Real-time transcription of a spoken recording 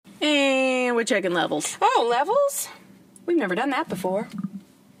we checking levels? Oh, levels? We've never done that before.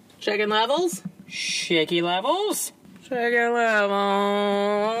 Checking levels? Shaky levels? Checking levels.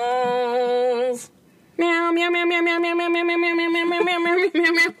 Meow, meow, meow, meow, meow, meow, meow, meow, meow, meow, meow, meow, meow, meow,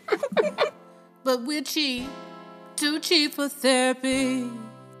 meow, meow. But we're cheap, too cheap for therapy.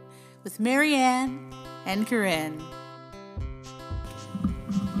 With Marianne and Corinne.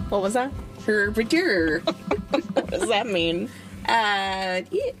 What was that? What does that mean?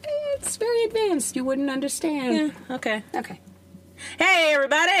 It's very advanced. You wouldn't understand. Yeah, okay. Okay. Hey,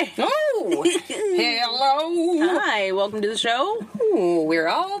 everybody! Oh! Hello! Hi, welcome to the show. Ooh, we're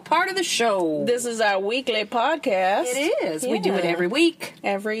all part of the show. This is our weekly podcast. It is. We do it Yeah. every week.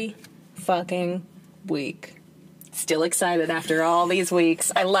 Every fucking week. Still excited after all these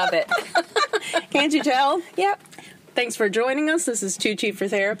weeks. I love it. Can't you tell? Yep. Thanks for joining us. This is Too Cheap for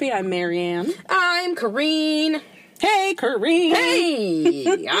Therapy. I'm Marianne. I'm Corrine. Hey, Corinne!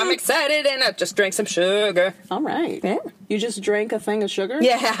 Hey! I'm excited and I just drank some sugar. All right. Yeah. You just drank a thing of sugar?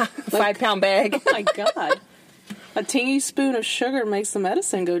 Yeah. 5-pound bag. Oh my god. A teaspoon of sugar makes the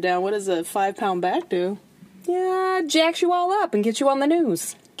medicine go down. What does a 5-pound bag do? Yeah, jacks you all up and gets you on the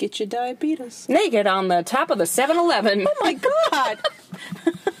news. Get you diabetes. Naked on the top of the 7-Eleven. Oh my god.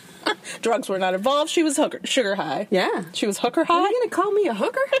 Drugs were not involved. She was sugar high. Yeah. She was hooker Are high? you going to call me a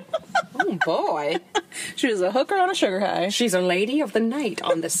hooker? Oh, boy. She was a hooker on a sugar high. She's a lady of the night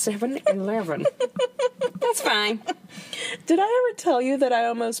on the 7-Eleven. That's fine. Did I ever tell you that I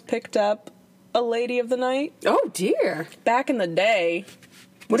almost picked up a lady of the night? Oh, dear. Back in the day.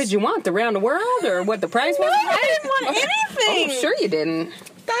 What did you want? The round the world or what the price was? No, I didn't want anything. Oh, sure you didn't.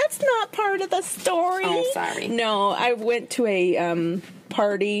 That's not part of the story. Oh, sorry. No, I went to a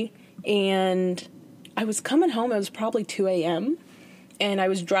party and I was coming home. It was probably 2 a.m. and I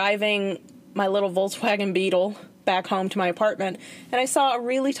was driving my little Volkswagen Beetle back home to my apartment, and I saw a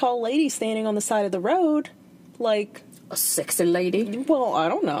really tall lady standing on the side of the road, like... A sexy lady? Well, I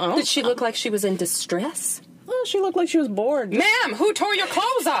don't know. Did she look like she was in distress? Well, she looked like she was bored. Ma'am, who tore your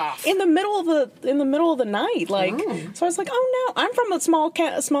clothes off? In the middle of the night, like. Oh. So I was like, oh no, I'm from a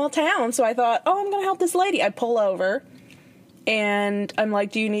small town, so I thought, oh, I'm gonna help this lady. I pull over, and I'm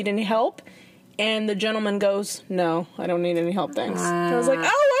like, do you need any help? And the gentleman goes, no, I don't need any help, thanks. And I was like,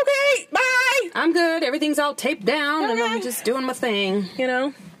 oh, okay, bye. I'm good. Everything's all taped down, and Okay. I'm just doing my thing. You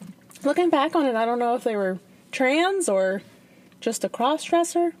know, looking back on it, I don't know if they were trans or just a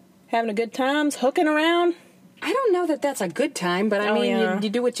cross-dresser, having a good time, hooking around. I don't know that that's a good time, but I mean, yeah. you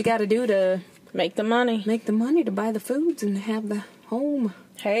do what you got to do to Make the money. make the money to buy the foods and have the home.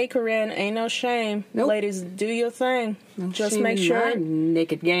 Hey, Corinne, ain't no shame. Nope. Ladies, do your thing. Just Shame make in sure. my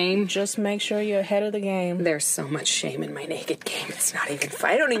naked game. Just make sure you're ahead of the game. There's so much shame in my naked game. It's not even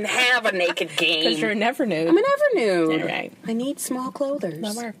fun. I don't even have a naked game. Because you're never nude. I'm an ever nude. All right. I need small clothers.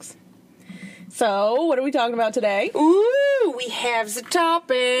 That works. So, what are we talking about today? Ooh, we have the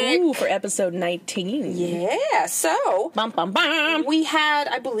topic. Ooh, for episode 19. Yeah, so Bum, bum, bum.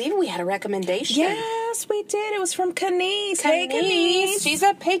 I believe we had a recommendation. Yes, we did. It was from Kenise. Hey, Kenise. She's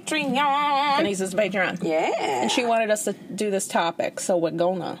a Patreon. Kenise is a Patreon. Yeah. And she wanted us to do this topic, so we're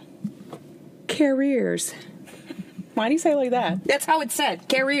gonna. Careers. Why do you say it like that? That's how it's said.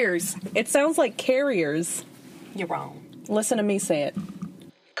 Careers. It sounds like carriers. You're wrong. Listen to me say it.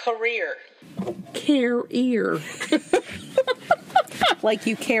 Career. Career. Like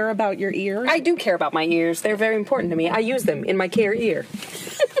you care about your ear? I do care about my ears. They're very important to me. I use them in my career.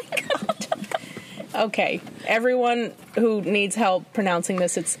 Okay. Everyone who needs help pronouncing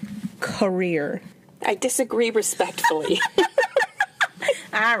this, it's career. I disagree respectfully.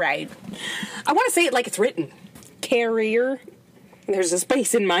 All right. I want to say it like it's written. Carrier. There's a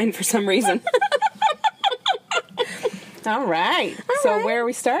space in mine for some reason. All right. So where are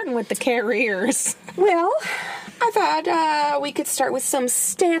we starting with the carriers? Well, I thought we could start with some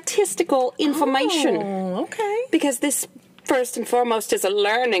statistical information. Oh, okay. Because this, first and foremost, is a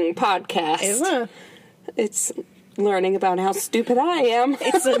learning podcast. Is it? It's learning about how stupid I am.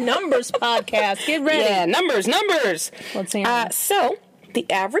 It's a numbers podcast. Get ready. Yeah, numbers. Let's hear it. So, the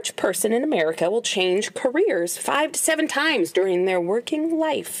average person in America will change careers 5 to 7 times during their working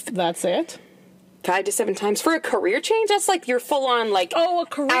life. That's it? 5 to 7 times for a career change. That's like you're full on like a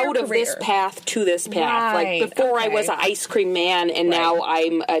career. out of this path to this path. Right, Like before I okay. was an ice cream man and now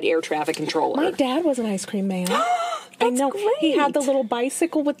I'm an air traffic controller. My dad was an ice cream man. I That's know. He had the great. little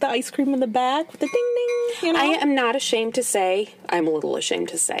bicycle with the ice cream in the back, with the ding ding. You know. I am not ashamed to say, I'm a little ashamed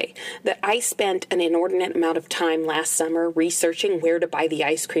to say, that I spent an inordinate amount of time last summer researching where to buy the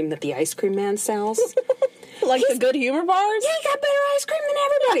ice cream that the ice cream man sells. Like the Good Humor bars? Yeah, he got better ice cream than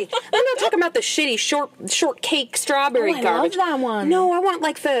everybody. I'm not talking about the shitty shortcake strawberry I garbage. love that one. No, I want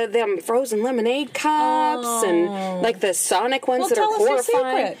like them frozen lemonade cups and like the Sonic ones that tell are us your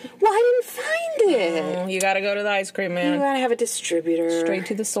horrifying. secret. Well, I didn't find it. Oh, you gotta go to the ice cream You man. gotta have a distributor. Straight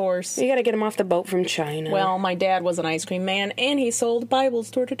to the source. You gotta get them off the boat from China. Well, my dad was an ice cream man, and he sold Bibles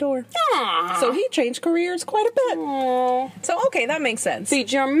door to door. Aww. So he changed careers quite a bit. Aww. So, okay, that makes sense.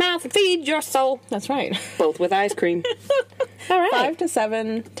 Feed your mouth, feed your soul. That's right. Both with ice cream. All right. 5 to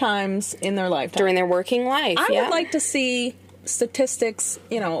 7 times in their lifetime. During their working life. I yeah. would like to see statistics,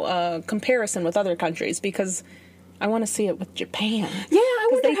 comparison with other countries, because I want to see it with Japan. Yeah, I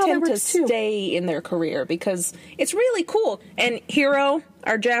wonder They how that tend to works too. stay in their career because it's really cool. And Hiro,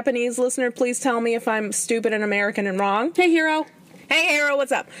 our Japanese listener, please tell me if I'm stupid and American and wrong. Hey, Hero. Hey, Hiro,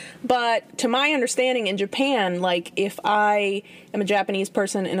 what's up? But to my understanding, in Japan, like, if I am a Japanese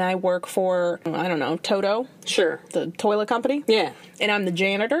person and I work for, I don't know, Toto, Sure. the toilet company, Yeah. and I'm the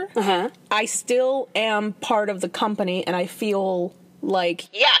janitor, Uh-huh. I still am part of the company, and I feel like,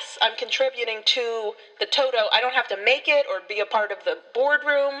 yes, I'm contributing to the Toto. I don't have to make it or be a part of the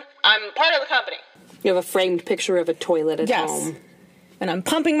boardroom. I'm part of the company. You have a framed picture of a toilet at Yes. home. And I'm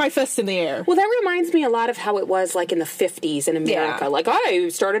pumping my fist in the air. Well, that reminds me a lot of how it was like in the 50s in America. Yeah. Like, I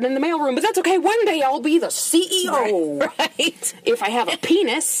started in the mailroom, but that's okay. One day I'll be the CEO. Right? If I have a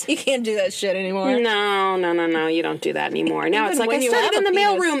penis. You can't do that shit anymore. No. You don't do that anymore. Now it's Even like when I you started have in a the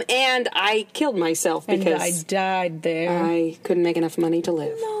penis. mailroom and I killed myself And because I died there. I couldn't make enough money to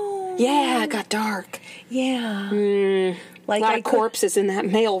live. No. Yeah, it got dark. Yeah. Like A lot I of corpses in that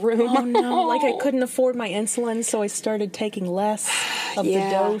mailroom. Oh no! Like I couldn't afford my insulin, so I started taking less of the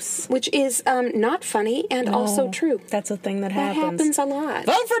dose. Which is not funny and also No, true. That's a thing that That happens. happens a lot.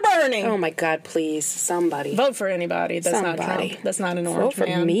 Vote for Bernie. Oh my God, please, somebody. Vote for anybody. That's not Somebody. Trump. That's not an Vote orange for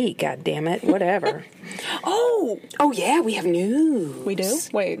man. me, goddammit. Whatever. Oh, Yeah, we have news. we do.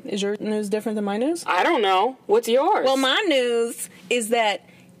 Wait, is your news different than my news? I don't know. What's yours? Well, my news is that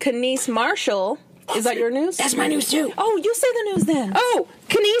Kenise Marshall. Is that your news? That's my news too. Oh, you say the news then. Oh,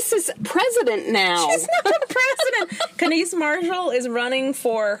 Kenise is president now. She's not the president. Kenise Marshall is running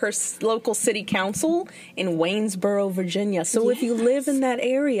for her local city council in Waynesboro, Virginia. So if you live in that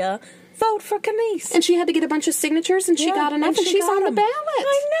area, vote for Kenise. And she had to get a bunch of signatures, and she Yeah, got enough, and she's got on the 'em. ballot.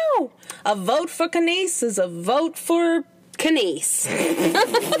 I know. A vote for Kenise is a vote for... Kenise.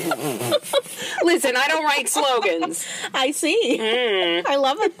 Listen, I don't write slogans. I see. I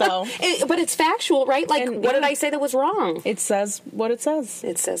love it, though. But it's factual, right? Like, And, what did yeah. I say that was wrong? It says what it says.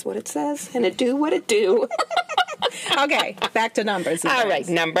 It says what it says, and it do what it do. Okay, back to numbers. All right,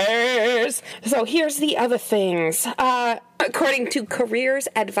 numbers. So here's the other things. According to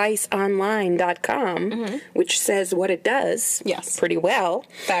careersadviceonline.com, which says what it does Yes. pretty well,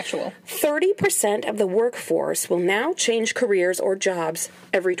 Factual. 30% of the workforce will now change careers or jobs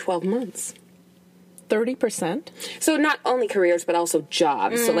every 12 months. 30%. So not only careers, but also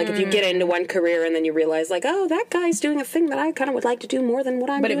jobs. So like if you get into one career and then you realize like, oh, that guy's doing a thing that I kind of would like to do more than what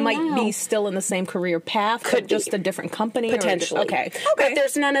I'm But doing it might now. be still in the same career path, Could but just be. a different company. Potentially. Okay. But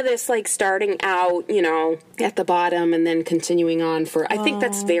there's none of this like starting out, at the bottom and then continuing on I think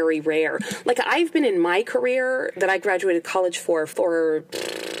that's very rare. Like I've been in my career that I graduated college for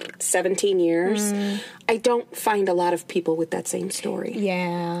 17 years. I don't find a lot of people with that same story.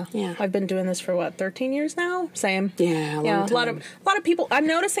 Yeah. Yeah. I've been doing this for 13 years now? Same. Yeah, a long A lot time. of people. I'm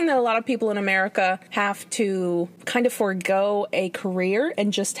noticing that a lot of people in America have to kind of forego a career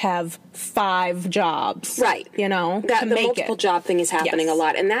and just have 5 jobs. Right. To the make multiple it. job thing is happening Yes. a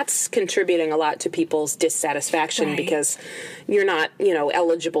lot, and that's contributing a lot to people's dissatisfaction Right. because you're not,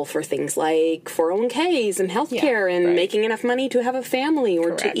 eligible for things like 401ks and healthcare Yeah, and right. making enough money to have a family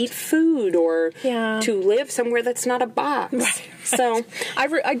or Correct. to eat food or Yeah. to live somewhere that's not a box. Right. So,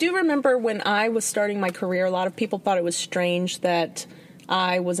 I do remember when I was starting my career, a lot of people thought it was strange that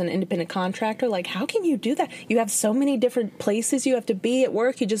I was an independent contractor. Like, how can you do that? You have so many different places you have to be at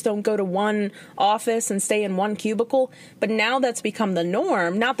work. You just don't go to one office and stay in one cubicle. But now that's become the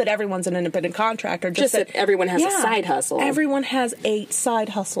norm. Not that everyone's an independent contractor. Just that everyone has a side hustle. Everyone has 8 side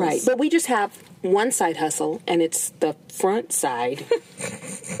hustles. right. But we just have one side hustle, and it's the front side.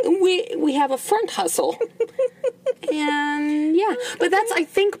 we have a front hustle. And yeah, but that's, I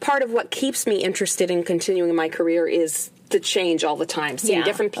think, part of what keeps me interested in continuing my career is the change all the time. Seeing Yeah,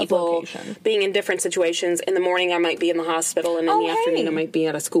 different of people, location. being in different situations. In the morning, I might be in the hospital, and in Oh, the afternoon, hey. I might be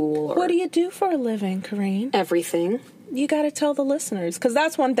at a school. Or What do you do for a living, Corrine? everything. You got to tell the listeners, because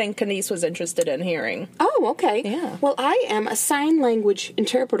that's one thing Kenise was interested in hearing. Oh, okay. Yeah. Well, I am a sign language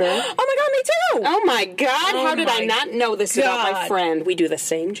interpreter. Oh my God, me too. Oh my God, Oh how did I my not know this about my God. friend? We do the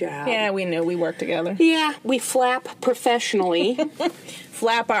same job. Yeah, we knew. We worked together. Yeah, we flap professionally.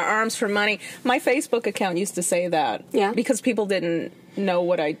 Flap our arms for money. My Facebook account used to say that. Yeah. Because people didn't know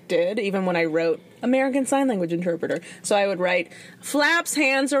what I did, even when I wrote American Sign Language Interpreter. So I would write, flaps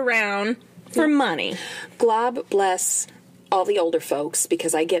hands around for money. Glob bless all the older folks,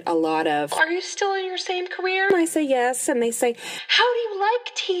 because I get a lot of, are you still in your same career? And I say yes, and they say, how do you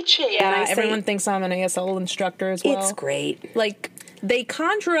like teaching? And I say, Everyone thinks I'm an ASL instructor as well. it's great. Like, they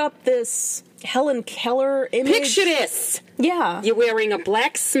conjure up this Helen Keller image. Picture this. Yeah. You're wearing a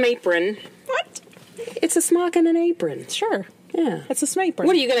black smapron. What? It's a smock and an apron. Sure. Yeah. It's a smapron.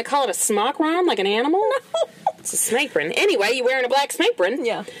 What are you going to call it, a smock ron, like an animal? No. It's a smapron. Anyway, you're wearing a black smapron.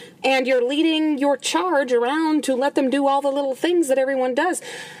 Yeah. And you're leading your charge around to let them do all the little things that everyone does.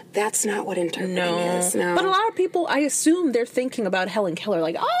 That's not what interpreting is. No. But a lot of people, I assume they're thinking about Helen Keller,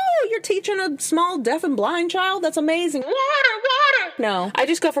 like, oh, you're teaching a small deaf and blind child? That's amazing. Water! No. I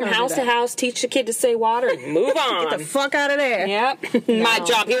just go from Don't do house to that. house, teach the kid to say water, and move on. Get the fuck out of there. Yep. My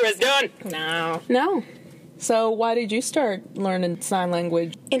job here is done. No. No. So why did you start learning sign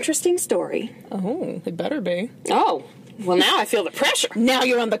language? Interesting story. Oh, it better be. Oh. Well, now I feel the pressure. Now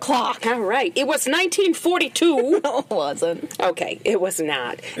you're on the clock. All right. It was 1942. No, it wasn't. Okay, it was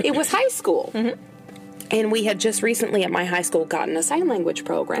not. It was high school. Mm-hmm. And we had just recently at my high school gotten a sign language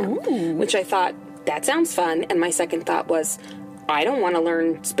program, which I thought, that sounds fun. And my second thought was, I don't want to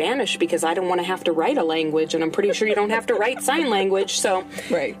learn Spanish because I don't want to have to write a language, and I'm pretty sure you don't have to write sign language. So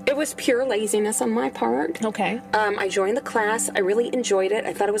Right. it was pure laziness on my part. Okay. I joined the class. I really enjoyed it.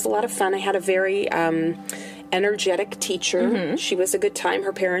 I thought it was a lot of fun. I had a very energetic teacher. Mm-hmm. She was a good time.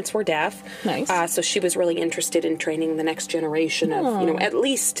 Her parents were deaf. Nice. So she was really interested in training the next generation of, at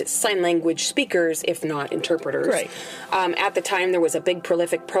least sign language speakers, if not interpreters. Right. At the time, there was a big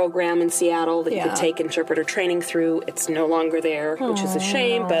prolific program in Seattle that you could take interpreter training through. It's no longer there, which is a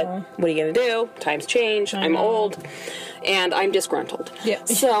shame, but what are you going to do? Times change. I'm old. And I'm disgruntled. Yeah.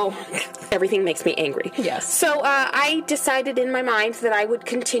 So everything makes me angry. Yes. So I decided in my mind that I would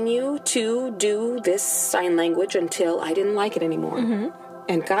continue to do this sign language until I didn't like it anymore. Mm-hmm.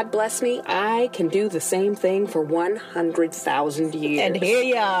 And God bless me, I can do the same thing for 100,000 years. And here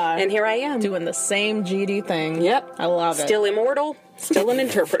you are. And here I am. Doing the same GD thing. Yep. I love it. Still immortal, still an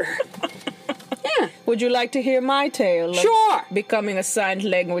interpreter. Yeah. Would you like to hear my tale? Of Sure. Becoming a sign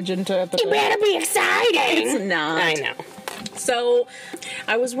language interpreter. It better be exciting. It's not. I know. So,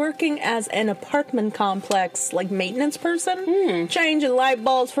 I was working as an apartment complex, like, maintenance person. Changing light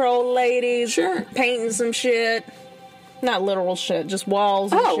bulbs for old ladies. Sure. Painting some shit. Not literal shit, just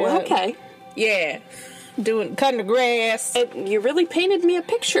walls and shit. Oh, okay. Yeah. Cutting the grass. You really painted me a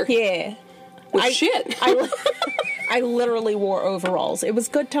picture. Yeah. With shit. I literally wore overalls. It was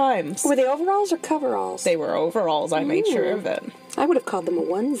good times. Were they overalls or coveralls? They were overalls. I made sure of it. I would have called them a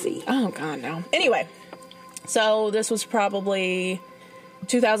onesie. Oh, God, no. Anyway, so this was probably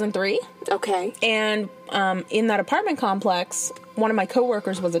 2003. Okay. And in that apartment complex, one of my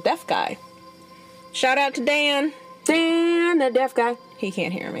coworkers was a deaf guy. Shout out to Dan. Dan, the deaf guy. He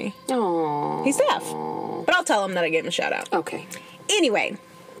can't hear me. Aww. He's deaf. But I'll tell him that I gave him a shout out. Okay. Anyway,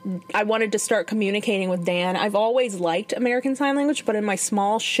 I wanted to start communicating with Dan. I've always liked American Sign Language, but in my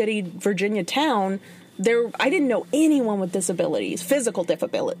small, shitty Virginia town, I didn't know anyone with disabilities, physical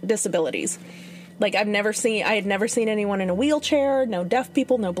disabilities. Like, I had never seen anyone in a wheelchair, no deaf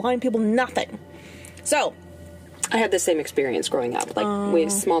people, no blind people, nothing. So, I had the same experience growing up. Like, we had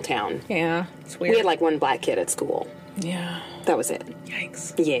a small town. yeah, it's weird. We had, like, one black kid at school. Yeah. That was it.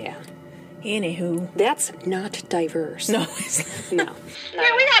 Yikes. Yeah. Anywho. That's not diverse. No, it's No.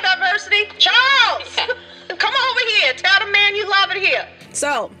 Yeah, we got diversity. Charles! Come over here. Tell the man you love it here.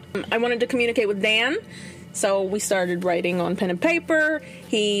 So, I wanted to communicate with Dan, so we started writing on pen and paper.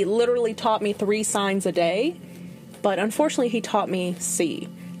 He literally taught me 3 signs a day, but unfortunately he taught me C,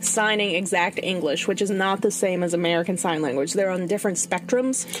 signing exact English, which is not the same as American Sign Language. They're on different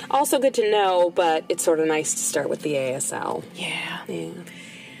spectrums. Also good to know, but it's sort of nice to start with the ASL. Yeah. Yeah.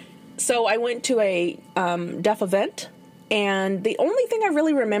 So I went to a deaf event, and the only thing I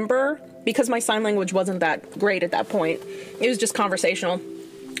really remember, because my sign language wasn't that great at that point, it was just conversational.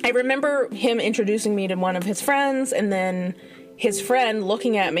 I remember him introducing me to one of his friends, and then his friend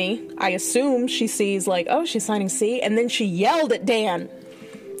looking at me. I assume she sees, like, oh, she's signing C, and then she yelled at Dan.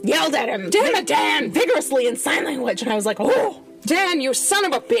 Yelled at him. Damn it, Dan! Vigorously in sign language. And I was like, oh, Dan, you son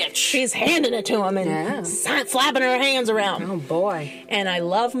of a bitch! She's handing it to him and flapping her hands around. Oh, boy. And I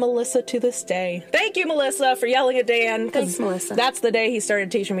love Melissa to this day. Thank you, Melissa, for yelling at Dan. Thanks, Melissa. That's the day he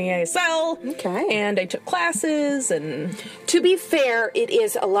started teaching me ASL. Okay. And I took classes, and... To be fair, it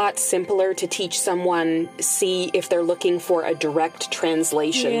is a lot simpler to teach someone C if they're looking for a direct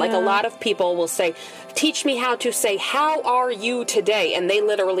translation. Yeah. Like, a lot of people will say, teach me how to say, how are you today? And they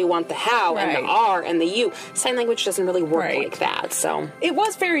literally want the how and the are and the you. Sign language doesn't really work like that, so... It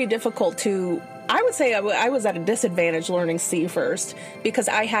was very difficult to... I would say I was at a disadvantage learning C first, because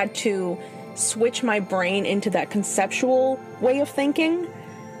I had to switch my brain into that conceptual way of thinking,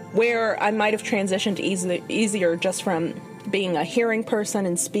 where I might have transitioned easier just from being a hearing person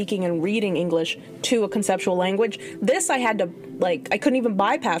and speaking and reading English to a conceptual language. This I had to, I couldn't even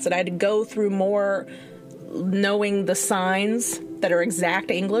bypass it. I had to go through more knowing the signs that are exact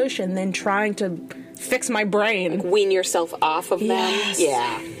English and then trying to fix my brain. Wean yourself off of them?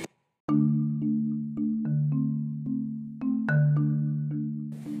 Yeah.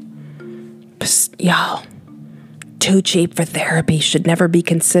 Psst, y'all. Too cheap for therapy should never be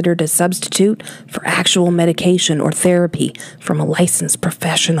considered a substitute for actual medication or therapy from a licensed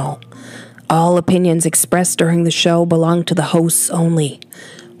professional. All opinions expressed during the show belong to the hosts only.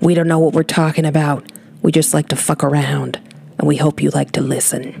 We don't know what we're talking about. We just like to fuck around, and we hope you like to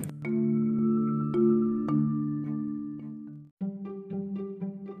listen.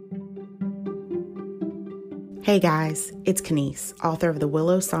 Hey guys, it's Kenise, author of the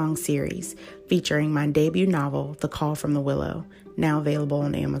Willow Song series, featuring my debut novel, The Call from the Willow, now available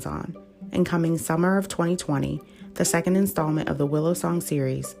on Amazon. And coming summer of 2020, the second installment of the Willow Song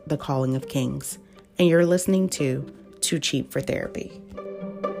series, The Calling of Kings. And you're listening to Too Cheap for Therapy.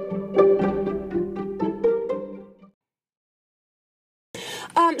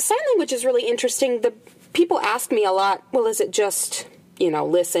 Sign language is really interesting. The people ask me a lot, well, is it just...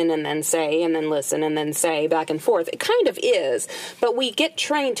 listen and then say, and then listen and then say, back and forth. It kind of is, but we get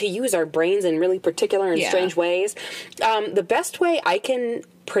trained to use our brains in really particular and strange ways. The best way I can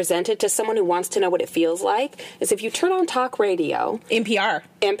present it to someone who wants to know what it feels like is if you turn on talk radio. NPR.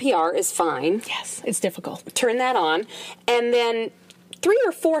 NPR is fine. Yes, it's difficult. Turn that on, and then 3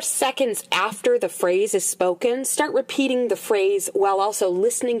 or 4 seconds after the phrase is spoken, start repeating the phrase while also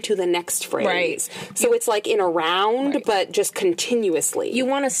listening to the next phrase. Right. So it's like in a round, but just continuously. You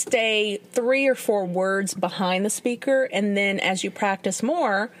want to stay 3 or 4 words behind the speaker, and then as you practice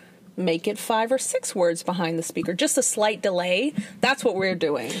more, make it 5 or 6 words behind the speaker. Just a slight delay. That's what we're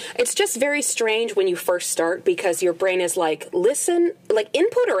doing. It's just very strange when you first start because your brain is like, listen, like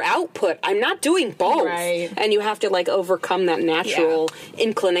input or output. I'm not doing both. Right. And you have to like overcome that natural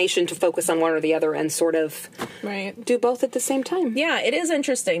inclination to focus on one or the other and sort of do both at the same time. Yeah, it is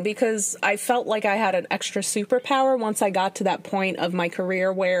interesting because I felt like I had an extra superpower once I got to that point of my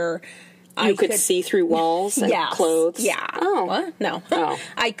career where you could see through walls and clothes? Yeah. Oh. What? No. Oh.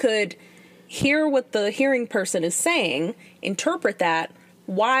 I could hear what the hearing person is saying, interpret that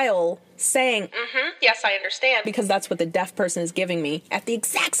while saying, yes, I understand, because that's what the deaf person is giving me at the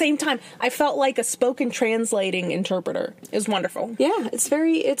exact same time. I felt like a spoken translating interpreter. It was wonderful. Yeah, it's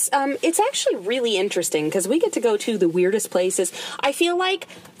actually really interesting because we get to go to the weirdest places. I feel like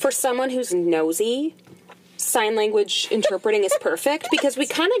for someone who's nosy, sign language interpreting is perfect because we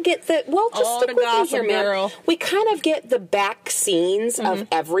kind of get we kind of get the back scenes of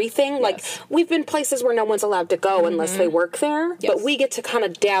everything. Like we've been places where no one's allowed to go unless they work there, but we get to kind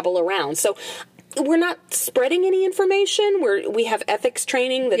of dabble around. So we're not spreading any information. We have ethics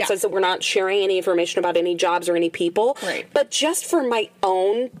training that says that we're not sharing any information about any jobs or any people. Right. But just for my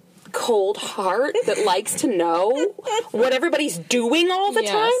own cold heart that likes to know what everybody's doing all the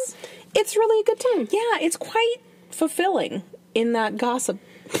time, it's really a good time. Yeah, it's quite fulfilling in that gossip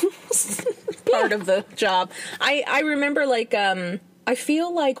part of the job. I remember, I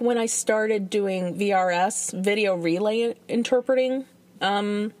feel like when I started doing VRS, video relay interpreting,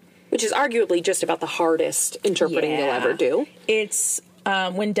 which is arguably just about the hardest interpreting you'll ever do. It's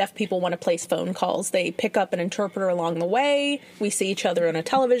when deaf people want to place phone calls. They pick up an interpreter along the way. We see each other on a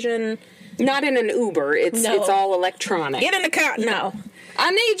television. Not in an Uber. It's all electronic. Get in the car. No. I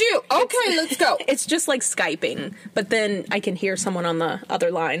need you. Okay, let's go. It's just like Skyping, but then I can hear someone on the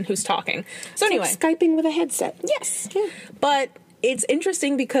other line who's talking. So anyway. Like Skyping with a headset. Yes. Yeah. But it's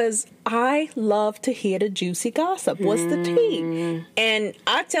interesting because I love to hear the juicy gossip. What's the tea? And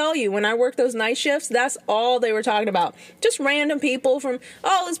I tell you, when I worked those night shifts, that's all they were talking about. Just random people from,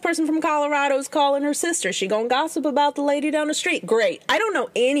 this person from Colorado is calling her sister. She gonna gossip about the lady down the street. Great. I don't know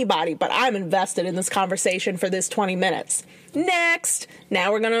anybody, but I'm invested in this conversation for this 20 minutes. Next.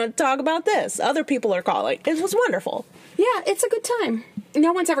 Now we're going to talk about this. Other people are calling. It was wonderful. Yeah, it's a good time.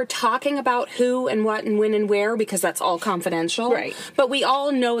 No one's ever talking about who and what and when and where because that's all confidential. Right. But we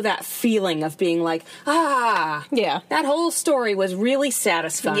all know that feeling of being like, Yeah. that whole story was really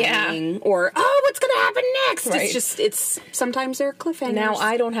satisfying. Yeah. Or, oh, what's going to happen next? Right. It's sometimes they're cliffhangers. Now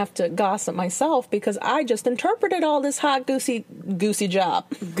I don't have to gossip myself because I just interpreted all this hot goosey job.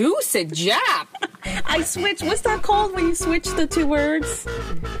 Goosey job. I switched. What's that called when you switch the two words?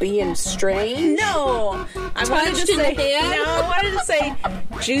 Being strange. No, I wanted to Touched in say the hand? no. I wanted to say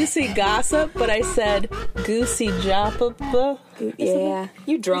juicy gossip, but I said goosey joppa. Yeah.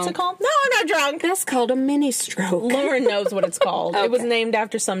 You drunk. What's it called? No, I'm not drunk. That's called a mini stroke. Lauren knows what it's called. Okay. It was named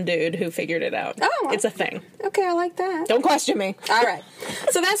after some dude who figured it out. Oh, it's a thing. Okay, I like that. Don't question me. All right.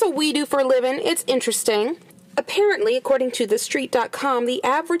 So that's what we do for a living. It's interesting. Apparently, according to TheStreet.com, the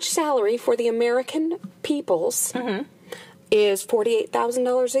average salary for the American peoples is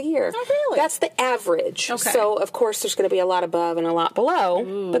 $48,000 a year. Oh, really? That's the average. Okay. So, of course, there's going to be a lot above and a lot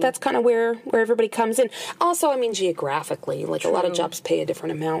below, but that's kind of where everybody comes in. Also, I mean, geographically, like a lot of jobs pay a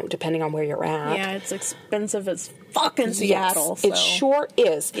different amount depending on where you're at. Yeah, it's expensive as fuck in Seattle. Yes, it sure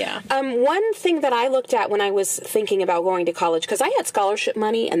is. Yeah. One thing that I looked at when I was thinking about going to college, because I had scholarship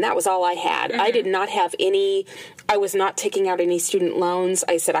money and that was all I had. I did not have any, I was not taking out any student loans.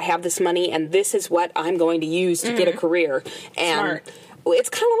 I said, I have this money and this is what I'm going to use to get a career. And Smart. it's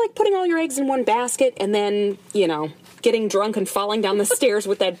kind of like putting all your eggs in one basket and then, getting drunk and falling down the stairs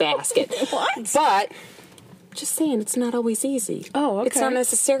with that basket. What? But just saying, it's not always easy. Oh, okay. It's not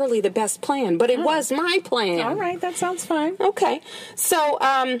necessarily the best plan, but it was my plan. All right, that sounds fine. Okay. So,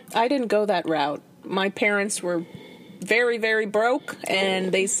 I didn't go that route. My parents were very, very broke,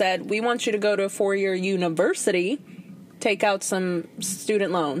 and they said, we want you to go to a 4-year university, take out some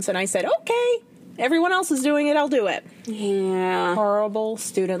student loans. And I said, okay, everyone else is doing it, I'll do it. yeah, Horrible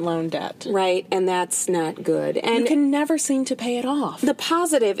student loan debt. right, and that's not good. You And can never seem to pay it off. the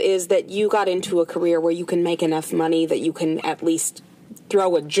positive is that you got into a career where you can make enough money that you can at least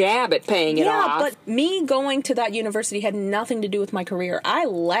throw a jab at paying it Yeah, off. but me going to that university had nothing to do with my career. I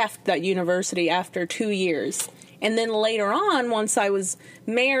left that university after 2 years. And then later on, once I was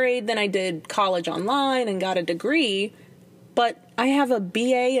married, then I did college online and got a degree. But I have a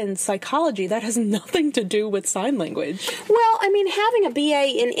BA in psychology that has nothing to do with sign language. Well, I mean, having a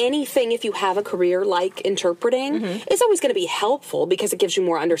BA in anything, if you have a career like interpreting, is always going to be helpful because it gives you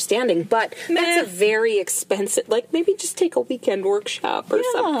more understanding. But that's a very expensive, like maybe just take a weekend workshop or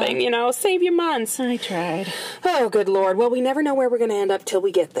something, save you months. I tried. Oh, good Lord. Well, we never know where we're going to end up till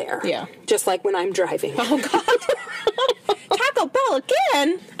we get there. Yeah. Just like when I'm driving. Oh, God. Taco Bell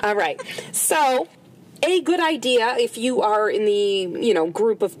again? All right. So, a good idea if you are in the,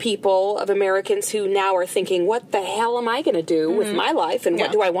 group of people, of Americans who now are thinking, what the hell am I going to do with my life and what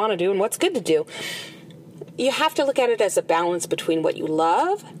Yeah. do I want to do and what's good to do? You have to look at it as a balance between what you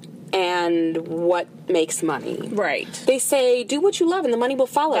love and what makes money. Right. They say, do what you love and the money will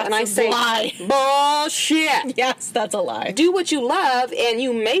follow. That's and I a say, lie. bullshit. Yes, that's a lie. Do what you love and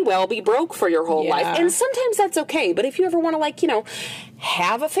you may well be broke for your whole Yeah. life. And sometimes that's okay. But if you ever want to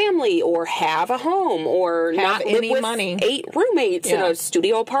have a family or have a home or Have not live any with money. 8 roommates in Yeah. a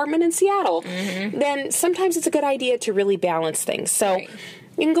studio apartment in Seattle, then sometimes it's a good idea to really balance things. So Right.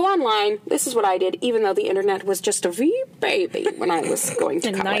 you can go online. This is what I did, even though the internet was just a wee baby when I was going to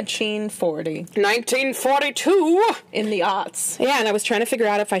In college. 1940. 1942. In the aughts. Yeah, and I was trying to figure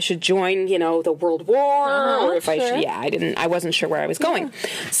out if I should join, the World War, or if I sure. should. Yeah, I wasn't sure where I was going.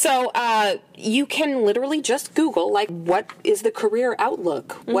 So you can literally just Google, what is the career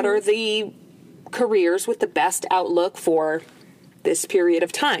outlook? What are the careers with the best outlook for this period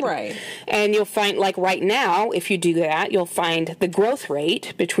of time? Right. And you'll find, right now, if you do that, you'll find the growth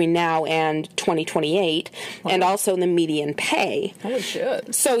rate between now and 2028, and also the median pay. Oh, it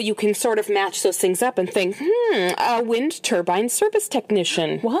should. So you can sort of match those things up and think, a wind turbine service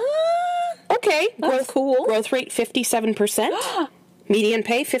technician. What? Okay. That's cool. Growth rate 57%. Median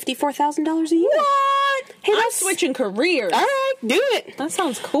pay $54,000 a year. What? Hey, I'm that's- switching careers. All right, do it. That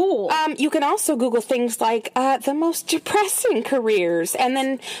sounds cool. You can also Google things like the most depressing careers. And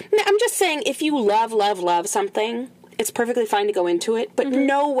then I'm just saying, if you love something, it's perfectly fine to go into it, but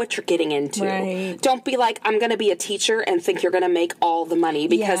know what you're getting into. Right. Don't be like, I'm going to be a teacher and think you're going to make all the money,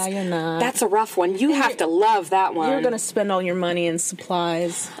 because you're not. that's a rough one. You have to love that one. You're going to spend all your money in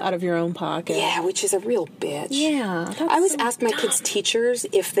supplies out of your own pocket. Yeah, which is a real bitch. Yeah. That's I always so ask my kids' teachers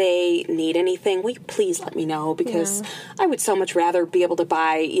if they need anything. Will you please let me know? Because I would so much rather be able to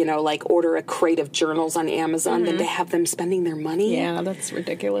buy, order a crate of journals on Amazon than to have them spending their money. Yeah, that's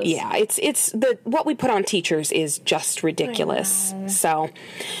ridiculous. Yeah, it's what we put on teachers is just just ridiculous. So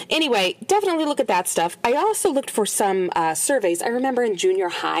anyway, definitely look at that stuff. I also looked for some surveys. I remember in junior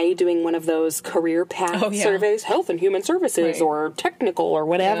high doing one of those career path surveys, health and human services or technical or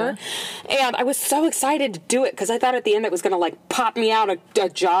whatever. Yeah. And I was so excited to do it because I thought at the end it was going to like pop me out a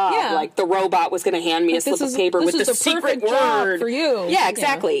job. Yeah. Like the robot was going to hand me a slip of paper with the secret word for you. Yeah,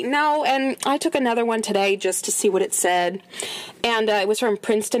 exactly. No, and I took another one today just to see what it said. And it was from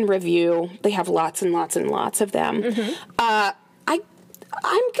Princeton Review. They have lots and lots and lots of them.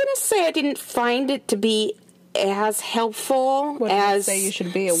 I'm going to say I didn't find it to be as helpful as, say you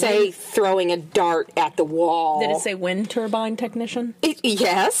should be throwing a dart at the wall. Did it say wind turbine technician?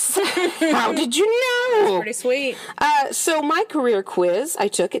 Yes. How did you know? That's pretty sweet. So my career quiz, I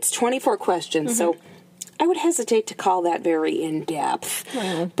took, it's 24 questions, so I would hesitate to call that very in-depth.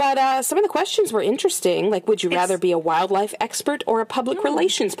 Wow. But some of the questions were interesting, like would you rather be a wildlife expert or a public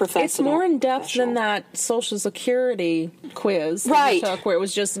relations professional? It's more in-depth than that Social Security quiz right. that we took, where it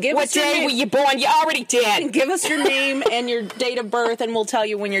was just give what us your day name. were you born? You already did. Give us your name and your date of birth, and we'll tell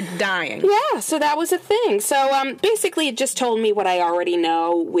you when you're dying. Yeah, so that was a thing. So basically it just told me what I already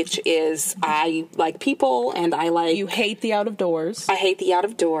know, which is I like people and I like... You hate the out-of-doors. I hate the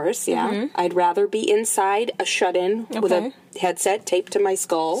out-of-doors, yeah. I'd rather be inside a shut-in with a headset taped to my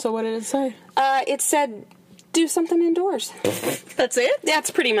skull. So what did it say? It said, do something indoors. That's it?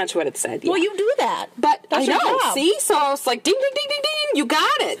 That's pretty much what it said. Yeah. Well, you do that. But that's I know, your job. See? So I was like, ding, ding, ding, ding, ding, you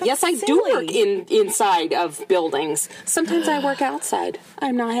got it. That's yes, I silly. do work inside of buildings. Sometimes I work outside.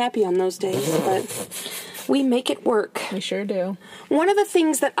 I'm not happy on those days, but... we make it work. We sure do. One of the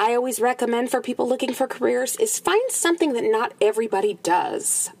things that I always recommend for people looking for careers is find something that not everybody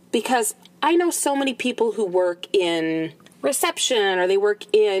does. Because I know so many people who work in reception or they work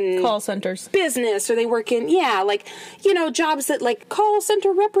in call centers, business, or they work in jobs that like call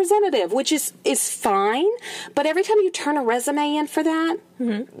center representative, which is fine, but every time you turn a resume in for that,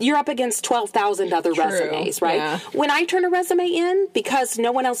 you're up against 12,000 other resumes, right? Yeah. When I turn a resume in, because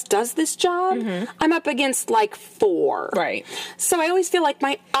no one else does this job, I'm up against like 4. Right. So I always feel like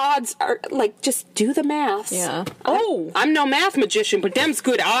my odds are like, just do the math. Yeah. I'm no math magician, but them's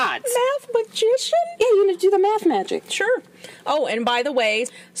good odds. Math magician? Yeah, you need to do the math magic. Sure. Oh, and by the way,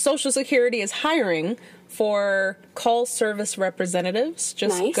 Social Security is hiring for call service representatives.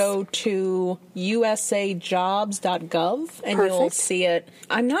 Just go to usajobs.gov and you'll see it.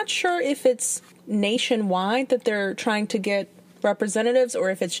 I'm not sure if it's nationwide that they're trying to get representatives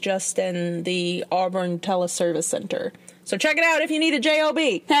or if it's just in the Auburn Teleservice Center. So check it out if you need a job.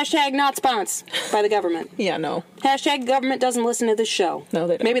 Hashtag not sponsored by the government. Yeah, no. Hashtag government doesn't listen to this show. No,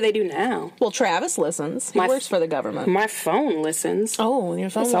 they don't. Maybe they do now. Well, Travis listens. He works for the government. My phone listens. Oh,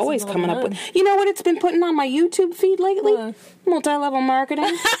 your phone. It's always coming up with... You know what it's been putting on my YouTube feed lately? Multi-level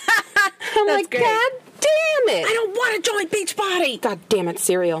marketing. I'm like, great. God damn it. I don't want to join Beachbody. God damn it,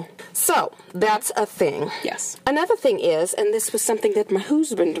 cereal. So, that's a thing. Yes. Another thing is, and this was something that my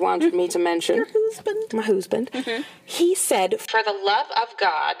husband wanted me to mention. Your husband? My husband. He said, for the love of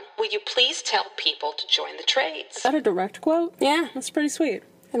God, will you please tell people to join the trades? Is that a direct quote? Yeah. That's pretty sweet.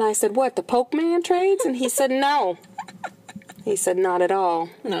 And I said, what, the Pokeman trades? And he said, no. He said, not at all.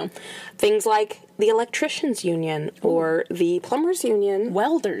 No. Things like the electricians union or the plumbers union.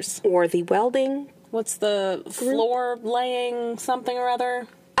 Welders. Or the welding. What's the floor laying something or other?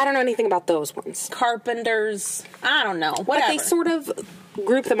 I don't know anything about those ones. Carpenters. I don't know. Whatever. But they sort of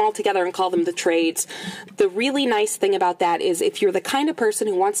group them all together and call them the trades. The really nice thing about that is if you're the kind of person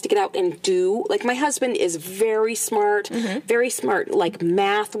who wants to get out and do, like my husband is very smart, like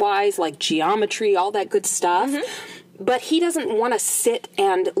math-wise, like geometry, all that good stuff. But he doesn't want to sit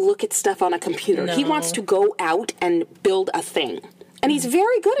and look at stuff on a computer. No. He wants to go out and build a thing. And he's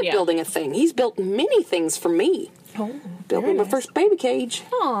very good at building a thing. He's built many things for me. Oh, built me my first baby cage.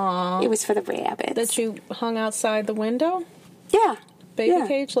 Aww. It was for the rabbits. That you hung outside the window? Yeah. Baby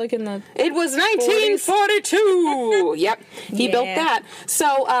cage, like in the... It was 1942! Yep. He built that.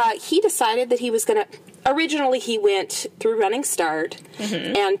 So he decided that he was going to... Originally, he went through Running Start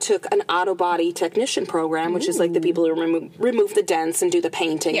and took an auto body technician program, which is like the people who remove the dents and do the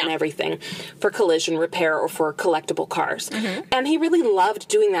painting and everything for collision repair or for collectible cars. And he really loved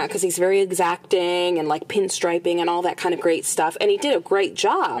doing that because he's very exacting and like pinstriping and all that kind of great stuff. And he did a great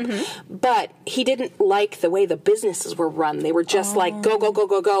job. But he didn't like the way the businesses were run. They were just like, go, go, go,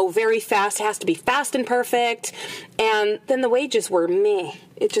 go, go, very fast, has to be fast and perfect. And then the wages were meh.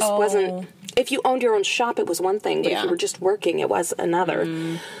 It just wasn't... If you owned your own shop, it was one thing, but if you were just working, it was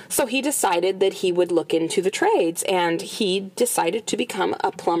another. So he decided that he would look into the trades, and he decided to become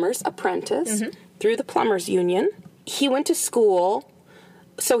a plumber's apprentice through the plumbers union. He went to school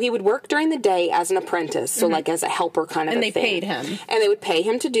So he would work during the day as an apprentice, so like as a helper kind of And a they thing. paid him. And they would pay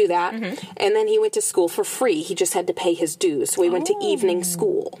him to do that. And then he went to school for free. He just had to pay his dues. So he went to evening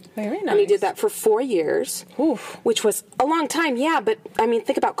school. Very And he did nice. that for 4 years, Oof. which was a long time, yeah. But, I mean,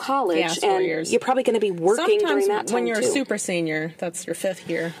 think about college. Yeah, it's 4 and years. you're probably going to be working Sometimes during that time, when you're too. a super senior, that's your 5th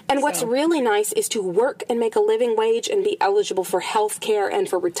year. And what's really nice is to work and make a living wage and be eligible for health care and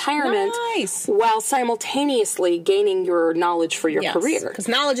for retirement Nice. while simultaneously gaining your knowledge for your career. Because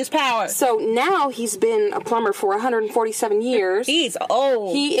knowledge is power. So now he's been a plumber for 147 years. He's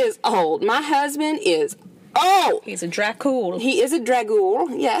old. He is old. My husband is old. He's a Dracul. He is a Dragul,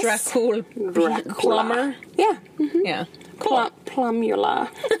 yes. Dracul. Dracula. Plumber. Yeah. Mm-hmm. Yeah. Cool. Plumula.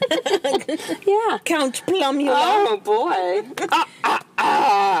 Yeah. Count Plumula. Oh, boy.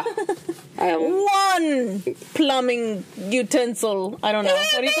 One plumbing utensil. I don't know.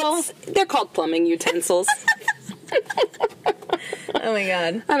 What do you call it? They're called plumbing utensils. Oh my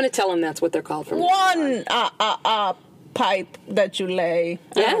god. I'm going to tell him that's what they're called from One pipe that you lay.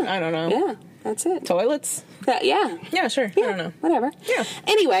 Yeah. I don't know. Yeah, that's it. Toilets? Yeah. Yeah, sure. Yeah, I don't know. whatever. Yeah.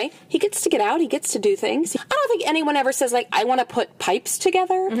 Anyway, he gets to get out. He gets to do things. I don't think anyone ever says, like, I want to put pipes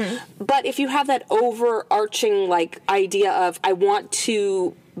together. Mm-hmm. But if you have that overarching, like, idea of, I want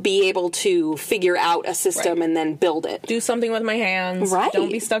to be able to figure out a system Right. and then build it. Do something with my hands. Right.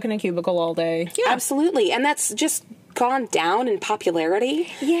 Don't be stuck in a cubicle all day. Yeah. Absolutely. And that's just gone down in popularity.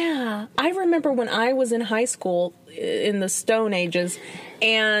 Yeah. I remember when I was in high school in the Stone Ages,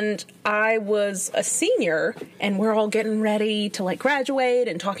 and I was a senior, and we're all getting ready to, like, graduate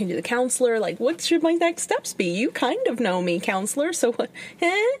and talking to the counselor, like, what should my next steps be? You kind of know me, counselor, so what?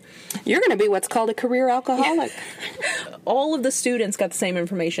 You're going to be what's called a career alcoholic. All of the students got the same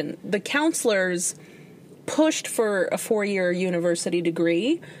information. The counselors pushed for a 4-year university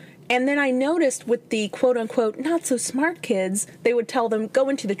degree. And then I noticed with the quote-unquote not-so-smart kids, they would tell them, go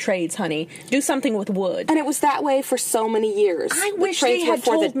into the trades, honey. Do something with wood. And it was that way for so many years. I The wish trades they had were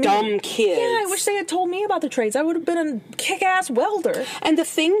for told the me. dumb kids. Yeah, I wish they had told me about the trades. I would have been a kick-ass welder. And the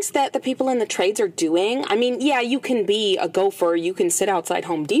things that the people in the trades are doing, I mean, yeah, you can be a gopher, you can sit outside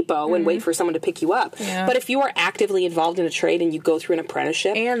Home Depot and wait for someone to pick you up. Yeah. But if you are actively involved in a trade and you go through an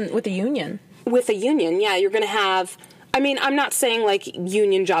apprenticeship And with the union. with a union, yeah, you're going to have... I mean, I'm not saying, like,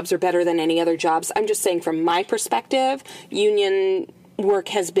 union jobs are better than any other jobs. I'm just saying from my perspective, union work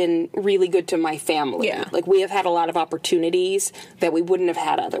has been really good to my family. Yeah. Like, we have had a lot of opportunities that we wouldn't have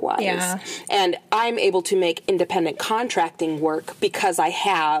had otherwise. Yeah. And I'm able to make independent contracting work because I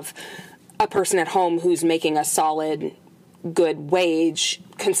have a person at home who's making a solid, good wage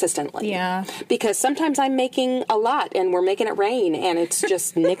consistently. Yeah. Because sometimes I'm making a lot and we're making it rain and it's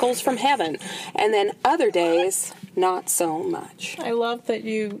just nickels from heaven. And then other days, not so much. I love that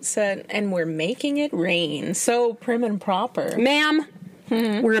you said, and we're making it rain. So prim and proper. Ma'am,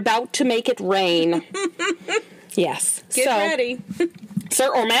 we're about to make it rain. Yes. Get ready.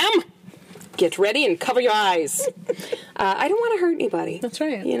 Sir or ma'am, get ready and cover your eyes. I don't want to hurt anybody. That's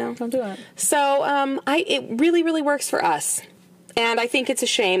right. You know? Don't do it. So it really, really works for us. And I think it's a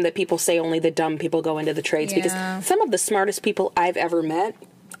shame that people say only the dumb people go into the trades Yeah. because some of the smartest people I've ever met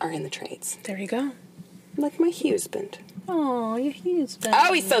are in the trades. There you go. Like my husband. Oh, your husband.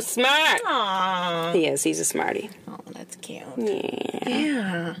 Oh, he's so smart. Aw. He is. He's a smarty. Oh, that's cute. Yeah.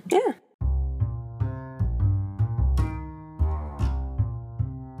 Yeah. Yeah.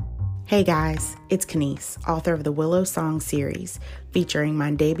 Hey guys, it's Kenise, author of the Willow Song series, featuring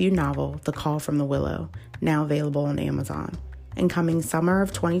my debut novel, The Call from the Willow, now available on Amazon. And coming summer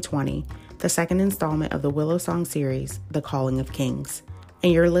of 2020, the second installment of the Willow Song series, The Calling of Kings.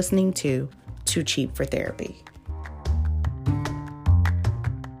 And you're listening to Too Cheap for Therapy.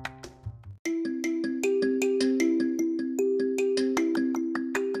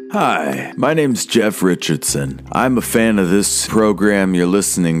 Hi, my name's Jeff Richardson. I'm a fan of this program you're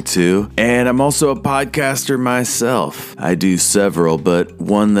listening to, and I'm also a podcaster myself. I do several, but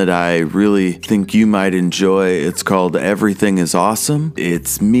one that I really think you might enjoy, it's called Everything is Awesome.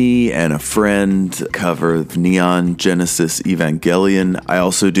 It's me and a friend cover Neon Genesis Evangelion. I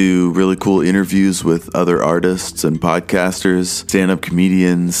also do really cool interviews with other artists and podcasters, stand-up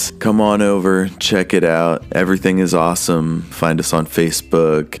comedians. Come on over, check it out. Everything is Awesome. Find us on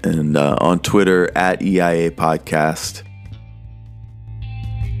Facebook and on Twitter at EIA Podcast.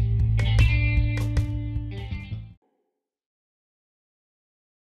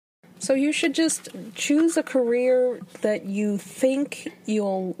 So you should just choose a career that you think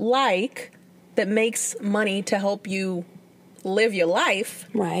you'll like, that makes money to help you live your life.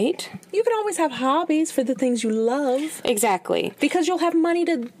 Right. You can always have hobbies for the things you love, Exactly. because you'll have money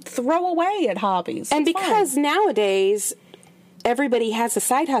to throw away at hobbies. And It's fine. because nowadays, everybody has a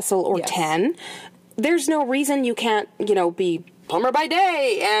side hustle or Yes. 10. There's no reason you can't, be plumber by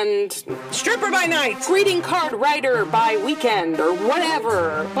day and Stripper by night. greeting card writer by weekend or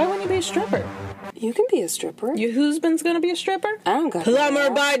whatever. Why wouldn't you be a stripper? You can be a stripper. Your husband's gonna be a stripper? I don't got Plumber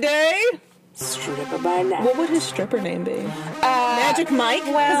that. by day? Stripper by night. What would his stripper name be? Magic Mike?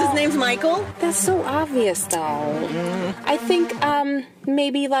 Because his name's Michael? That's so obvious, though. I think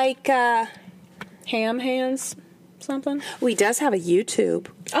maybe like Ham Hands something? he does have a YouTube.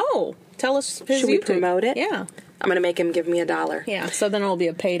 Oh, tell us his Should we YouTube. promote it? Yeah. I'm gonna make him give me $1. Yeah, so then it'll be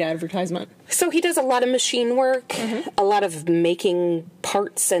a paid advertisement. So he does a lot of machine work, a lot of making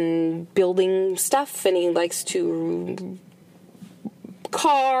parts and building stuff, and he likes to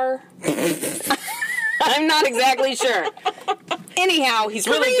car. I'm not exactly sure. Anyhow, he's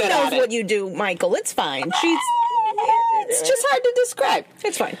really Corinne good at knows it. what you do, Michael. It's fine. It's just hard to describe.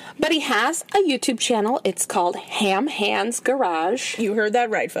 It's fine. But he has a YouTube channel. It's called Ham Hands Garage. You heard that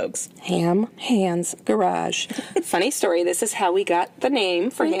right, folks. Ham Hands Garage. Funny story. This is how we got the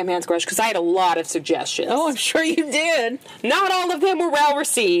name for Ham Hands Garage, because I had a lot of suggestions. Oh, I'm sure you did. Not all of them were well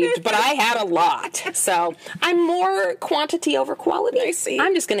received, but I had a lot. So I'm more quantity over quality. I see.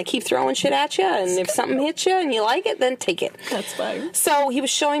 I'm just going to keep throwing shit at you, and if something hits you and you like it, then take it. That's fine. So he was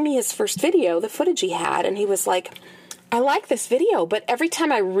showing me his first video, the footage he had, and he was like, I like this video, but every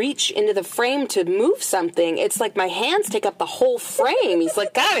time I reach into the frame to move something, it's like my hands take up the whole frame. He's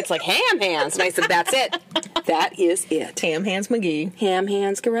like, God, it's like ham hands. And I said, that's it. That is it. Ham Hands McGee. Ham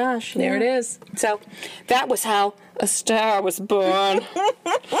Hands Garage. There it is. So that was how a star was born.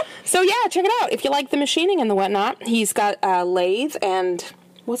 So yeah, check it out. If you like the machining and the whatnot, he's got a lathe and...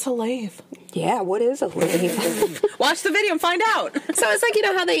 What's a lathe? Yeah, what is a lathe? Watch the video and find out. So it's like,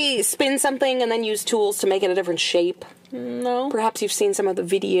 how they spin something and then use tools to make it a different shape? No, Perhaps you've seen some of the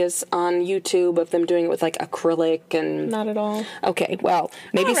videos on YouTube of them doing it with like acrylic and... not at all. Okay, well,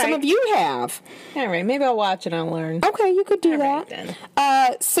 maybe All some right. of you have. All right, maybe I'll watch it and I'll learn. Okay, you could do All right,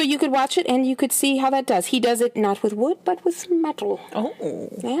 that. So you could watch it and you could see how that does. He does it not with wood, but with metal. Oh.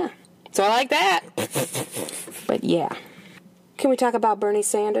 Yeah. So I like that. But yeah. Can we talk about Bernie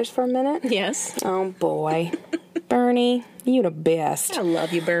Sanders for a minute? Yes. Oh, boy. Bernie, you the best. I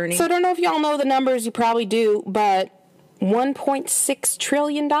love you, Bernie. So I don't know if y'all know the numbers. You probably do, but $1.6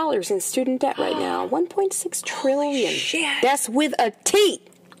 trillion in student debt right now. $1.6 trillion. shit. That's with a T.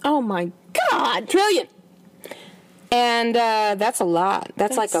 oh, my God. Trillion. And that's a lot.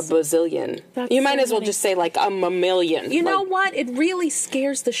 That's like a bazillion. that's You might so as well many. just say like a million. You know what? It really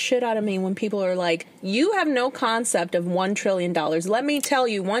scares the shit out of me when people are like, you have no concept of $1 trillion. Let me tell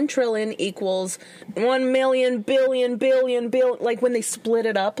you, 1 trillion equals 1 million, billion, like when they split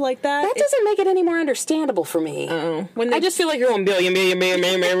it up like that. That doesn't make it any more understandable for me. when they, I just feel like you're going billion.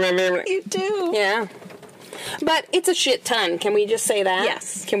 you do. Yeah. But it's a shit ton. Can we just say that?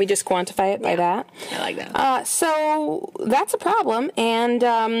 Yes. Can we just quantify it by that? I like that. So that's a problem, and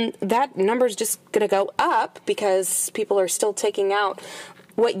that number's just going to go up because people are still taking out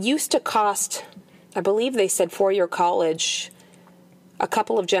what used to cost, I believe they said 4-year college a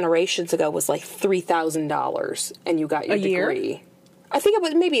couple of generations ago was like $3,000, and you got your A year? degree. I think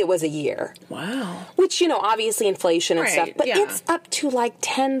maybe it was a year. Wow. Which, obviously inflation and Right, stuff, but yeah. it's up to like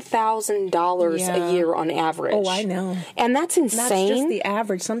 $10,000 Yeah. a year on average. Oh, I know. And that's insane. That's just the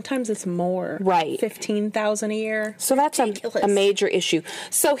average. Sometimes it's more. Right. 15,000 a year. So that's Ridiculous. a major issue.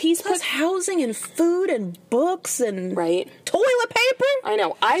 So he's Plus put... housing and food and books and Right. toilet paper. I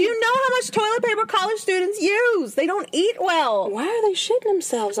know. Do you know how much toilet paper college students use? They don't eat well. Why are they shitting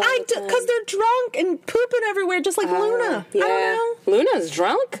themselves all the time? Because they're drunk and pooping everywhere, just like Luna. Yeah. I don't know. Luna's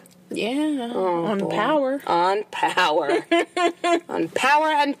drunk? Yeah. Oh, on boy. power. On power. On power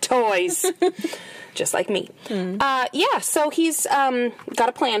and toys. Just like me. Yeah, so he's got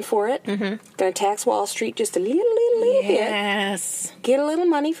a plan for it. Going to tax Wall Street just a little bit. Yes. Get a little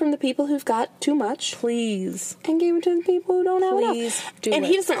money from the people who've got too much. Please. And give it to the people who don't have Please enough. do And it.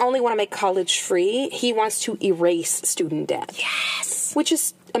 he doesn't only want to make college free, he wants to erase student debt. Yes. Which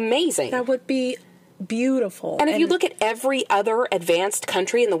is amazing. That would be beautiful. And if you look at every other advanced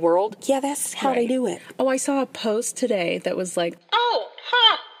country in the world, yeah, that's how they Right. do it. Oh, I saw a post today that was like, Oh,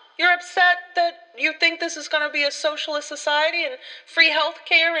 huh. You're upset that you think this is going to be a socialist society and free health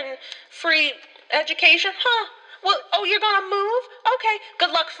care and free education? Huh. Well, you're going to move? Okay. Good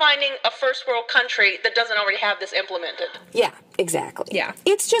luck finding a first world country that doesn't already have this implemented. Yeah, exactly. Yeah.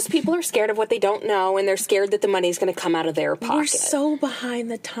 It's just people are scared of what they don't know, and they're scared that the money's going to come out of their pocket. we're so behind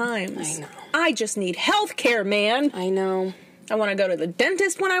the times. I know. I just need health care, man. I know. I want to go to the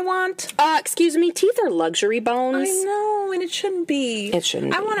dentist when I want. Excuse me, teeth are luxury bones. I know, and it shouldn't be. It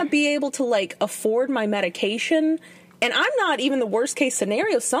shouldn't I be. want to be able to, like, afford my medication And I'm not even the worst case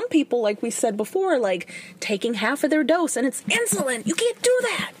scenario. Some people, like we said before, like taking half of their dose and it's insulin. You can't do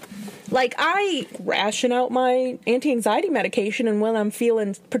that. Like, I ration out my anti-anxiety medication, and when I'm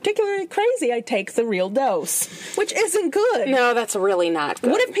feeling particularly crazy, I take the real dose, which isn't good. No, that's really not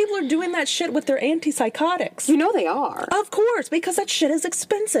good. What if people are doing that shit with their antipsychotics? You know they are. Of course, because that shit is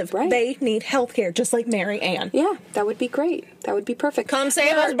expensive. Right. They need health care, just like Mary Ann. Yeah, that would be great. That would be perfect. Come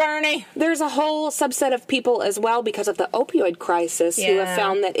save us, Bernie. There's a whole subset of people as well, because of the opioid crisis, who have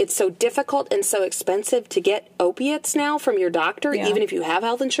found that it's so difficult and so expensive to get opiates now from your doctor, even if you have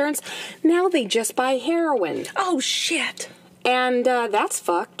health insurance. Now they just buy heroin. Oh, shit. And that's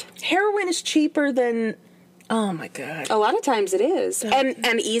fucked. Heroin is cheaper than... Oh, my God. A lot of times it is.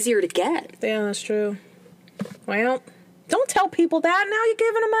 And easier to get. Yeah, that's true. Well, don't tell people that. Now you're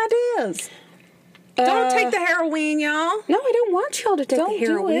giving them ideas. Don't take the heroin, y'all. No, I don't want y'all to take Don't the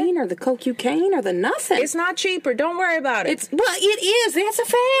do heroin or the cocaine or the nothing. It's not cheaper. Don't worry about it. Well, it is. That's a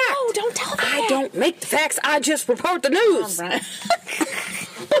fact. No, don't tell them I that. don't make the facts. I just report the news. All right.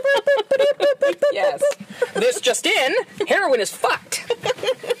 Yes. This just in. Heroin is fucked.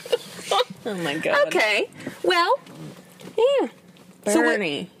 Oh, my God. Okay. Well, yeah.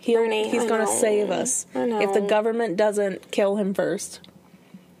 Bernie. He's I going to know. save us. I know. If the government doesn't kill him first.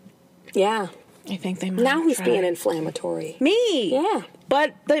 Yeah. I think they might. Now he's try. being inflammatory. Me. Yeah.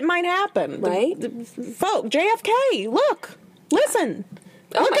 But that might happen. Right? Folk, JFK, look. Listen.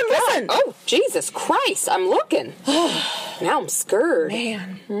 Oh Look my and God. listen. Oh, Jesus Christ. I'm looking. Now I'm scared.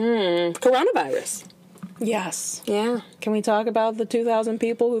 Man. Coronavirus. Yes. Yeah. Can we talk about the 2,000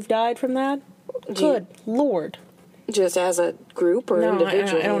 people who've died from that? Good Lord. Just as a group or No,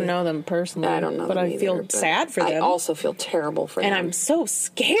 individually? I don't know them personally. I don't know But them I either, feel but sad for them. I also feel terrible for and them. I'm so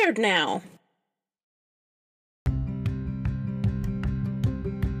scared now.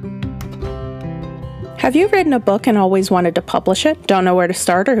 Have you written a book and always wanted to publish it? Don't know where to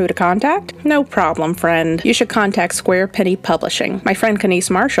start or who to contact? No problem, friend. You should contact Square Penny Publishing. My friend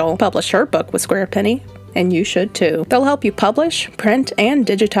Kenise Marshall published her book with Square Penny, and you should too. They'll help you publish, print, and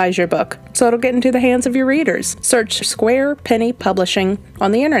digitize your book, so it'll get into the hands of your readers. Search Square Penny Publishing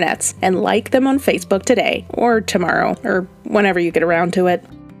on the internets and like them on Facebook today, or tomorrow, or whenever you get around to it.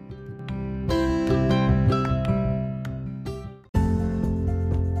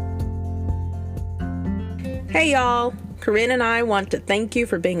 Hey y'all, Corinne and I want to thank you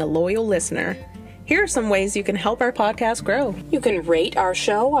for being a loyal listener. Here are some ways you can help our podcast grow. You can rate our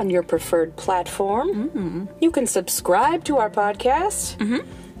show on your preferred platform. You can subscribe to our podcast.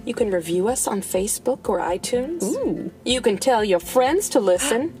 You can review us on Facebook or iTunes. You can tell your friends to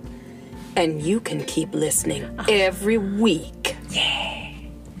listen. And you can keep listening every week.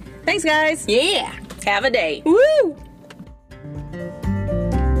 Thanks guys. Yeah. Have a day. Woo!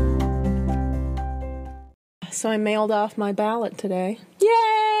 So I mailed off my ballot today. Yay!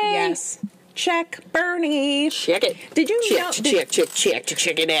 Yes. Check, Bernie. Check it. Did you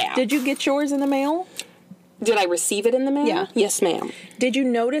check it out. Did you get yours in the mail? Did I receive it in the mail? Yeah. Yes, ma'am. Did you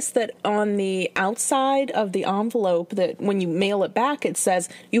notice that on the outside of the envelope that when you mail it back it says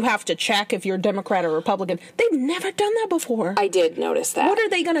you have to check if you're Democrat or Republican? They've never done that before. I did notice that. What are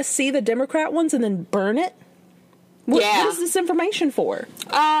they going to see the Democrat ones and then burn it? What is this information for?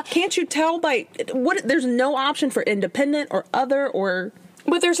 Can't you tell by what? There's no option for independent or other or.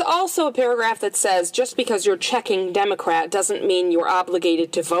 But there's also a paragraph that says just because you're checking Democrat doesn't mean you're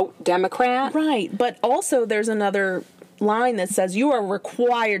obligated to vote Democrat. Right, but also there's another line that says you are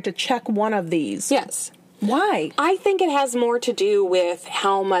required to check one of these. Yes. Why? I think it has more to do with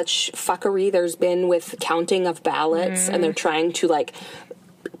how much fuckery there's been with counting of ballots, and they're trying to, like,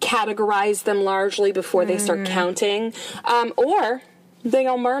 categorize them largely before they start counting. Or they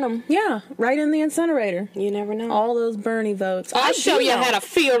gonna burn them. Yeah, right in the incinerator. You never know. All those Bernie votes. I'll show you how to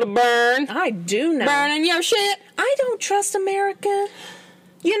feel to burn. I do know. Burning your shit. I don't trust America.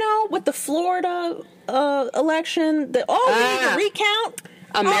 You know, with the Florida election, we need to recount.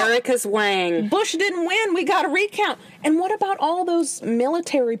 America's Wang. Bush didn't win. We got to recount. And what about all those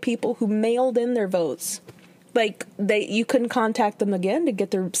military people who mailed in their votes? Like, you couldn't contact them again to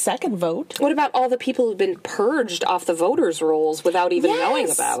get their second vote. What about all the people who've been purged off the voters' rolls without even knowing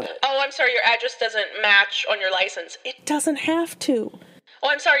about it? Oh, I'm sorry, your address doesn't match on your license. It doesn't have to. Oh,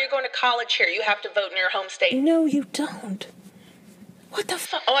 I'm sorry, you're going to college here. You have to vote in your home state. No, you don't. What the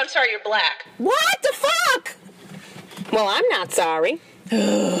fuck? Oh, I'm sorry, you're black. What the fuck? Well, I'm not sorry.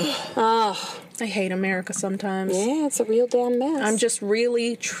 I hate America sometimes. Yeah, it's a real damn mess. I'm just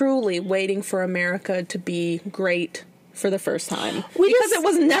really, truly waiting for America to be great for the first time. We because just- it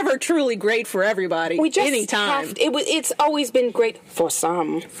was never truly great for everybody. We just anytime. it's always been great for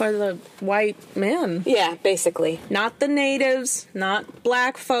some. For the white men. Yeah, basically. Not the natives, not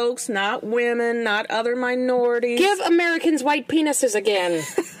black folks, not women, not other minorities. Give Americans white penises again.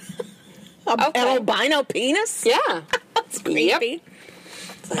 An albino penis? Yeah. That's creepy.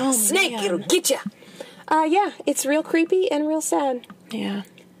 Yep. Snake, it'll get you. Yeah, it's real creepy and real sad. Yeah.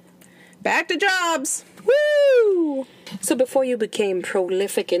 Back to jobs. Woo! So before you became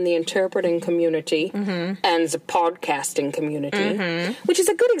prolific in the interpreting community and the podcasting community, which is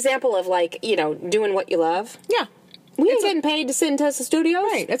a good example of, like, you know, doing what you love. Yeah. We ain't getting paid to sit in Tesla Studios.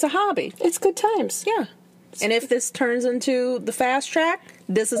 Right. It's a hobby. It's good times. Yeah. And if this turns into the fast track,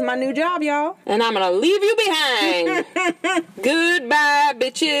 this is my new job, y'all. And I'm gonna leave you behind. Goodbye,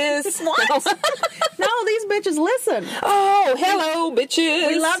 bitches. What? No, these bitches listen. Oh, hello, bitches.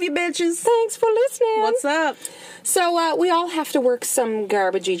 We love you, bitches. Thanks for listening. What's up? So, we all have to work some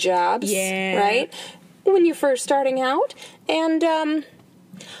garbagey jobs. Yeah. Right? When you're first starting out. And,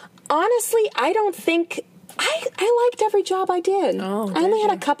 honestly, I don't think... I liked every job I did. Oh, I only did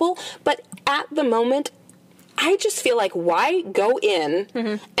had a couple, but at the moment... I just feel like, why go in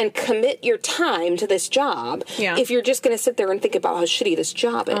and commit your time to this job if you're just going to sit there and think about how shitty this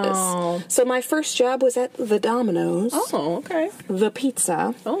job is? Oh. So my first job was at the Domino's. Oh, okay. The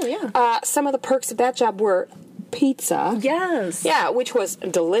pizza. Oh, yeah. Some of the perks of that job were pizza. Yes. Yeah, which was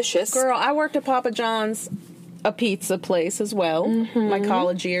delicious. Girl, I worked at Papa John's, a pizza place as well, my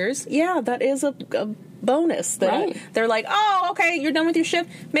college years. Yeah, that is a bonus. That Right. They're like, oh, okay, you're done with your shift.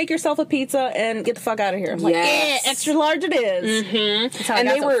 Make yourself a pizza and get the fuck out of here. I'm like, Yes. extra large it is. Mm-hmm. That's how And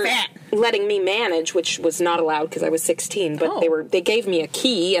I they got so were fat. letting me manage, which was not allowed because I was 16. But Oh. they gave me a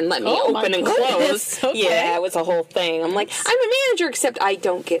key and let me Oh, my open and goodness. close. Okay. Yeah, it was a whole thing. I'm like, I'm a manager, except I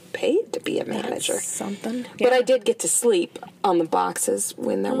don't get paid to be a manager. Something. But I did get to sleep on the boxes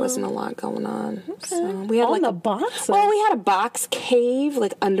when there wasn't a lot going on. So we had On the boxes? Well, we had a box cave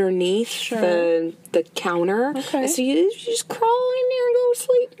like underneath the counter. Okay. So you just crawl in there and go to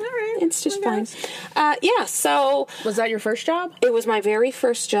sleep. All right. It's just I fine. guess. Yeah. So Was that your first job? it was my very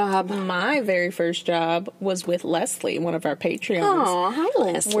first job. My very first job was with Leslie, one of our Patreons. Oh, hi,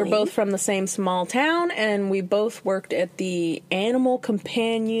 Leslie. We're both from the same small town, and we both worked at the Animal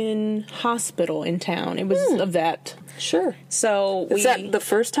Companion Hospital in town. It was a vet. Sure. So Is that the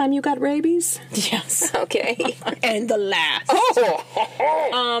first time you got rabies? yes, Okay. and the last.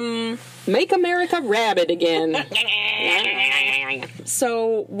 Oh. Make America rabid again.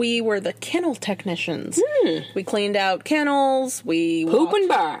 So we were the kennel technicians. We cleaned out kennels. We Poop walked- and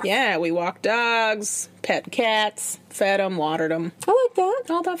bar. Yeah, we walked dogs, pet cats, fed them, watered them, I like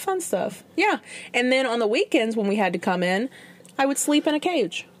that. all that fun stuff. Yeah, and then on the weekends when we had to come in, I would sleep in a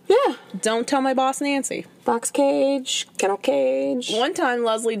cage. Yeah. Don't tell my boss Nancy. Box cage, kennel cage. One time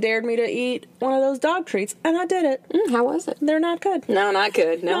Leslie dared me to eat one of those dog treats, and I did it. How was it? They're not good. No, not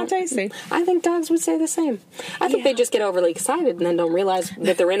good. No. Not tasty. I think dogs would say the same. I think they just get overly excited and then don't realize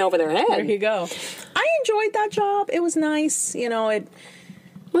that they're in over their head. There you go. I enjoyed that job. It was nice. You know,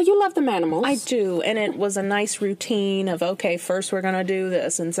 Well, you love them animals. I do, and it was a nice routine of, okay, first we're going to do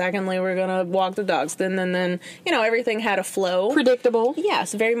this, and secondly we're going to walk the dogs. Then, you know, everything had a flow. Predictable.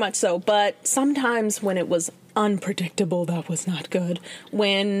 Yes, very much so. But sometimes when it was unpredictable, that was not good.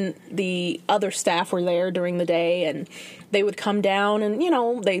 When the other staff were there during the day and they would come down and, you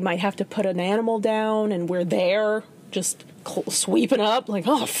know, they might have to put an animal down and we're there just sweeping up like,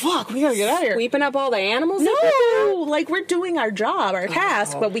 oh, fuck, we gotta get out of here. Sweeping up all the animals? No, like we're doing our job, our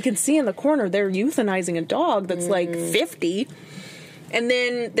task, but we can see in the corner they're euthanizing a dog that's like 50. And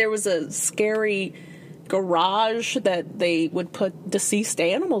then there was a scary garage that they would put deceased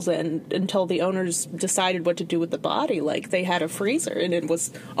animals in until the owners decided what to do with the body. Like they had a freezer, and it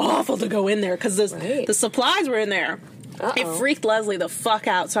was awful to go in there because the supplies were in there. It freaked Leslie the fuck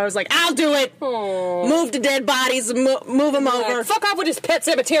out, so I was like, I'll do it. Aww. Move the dead bodies, move them over. Fuck off with this pet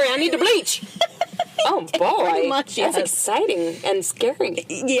cemetery. I need to bleach. Oh, boy. Pretty much, yes. That's exciting and scary.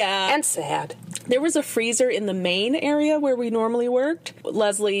 Yeah. And sad. There was a freezer in the main area where we normally worked.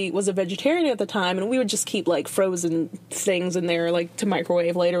 Leslie was a vegetarian at the time, and we would just keep, like, frozen things in there, like, to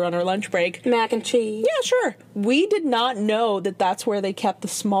microwave later on our lunch break. Mac and cheese. Yeah, sure. We did not know that that's where they kept the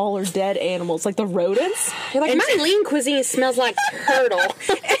smaller dead animals, like the rodents. You're like, my lean cuisine smells like turtle.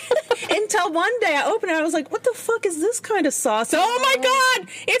 Until one day I opened it, I was like, what the fuck is this kind of sauce? Oh my god,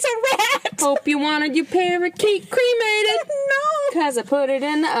 it's a rat! Hope you wanted your parakeet cremated. No! Because I put it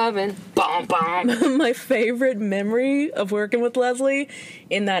in the oven. Bonk. bom, bom. My favorite memory of working with Leslie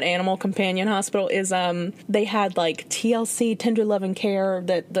in that animal companion hospital is they had like TLC, tender loving care,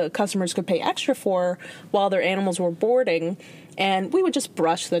 that the customers could pay extra for while their animals were boarding. And we would just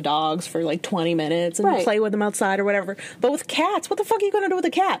brush the dogs for like 20 minutes and Right. play with them outside or whatever. But with cats, what the fuck are you going to do with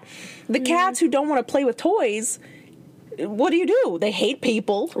a cat? The cats who don't want to play with toys, what do? They hate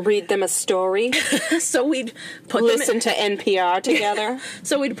people. Read them a story. So we'd put Listen them to NPR together.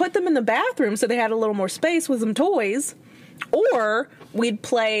 So we'd put them in the bathroom so they had a little more space with some toys. Or we'd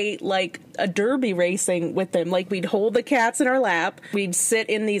play like a derby racing with them. Like we'd hold the cats in our lap. We'd sit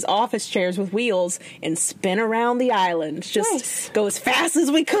in these office chairs with wheels and spin around the island. Just Nice. go as fast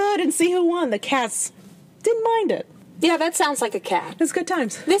as we could and see who won. The cats didn't mind it. Yeah, that sounds like a cat. It was good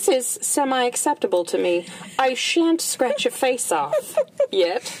times. This is semi-acceptable to me. I shan't scratch your face off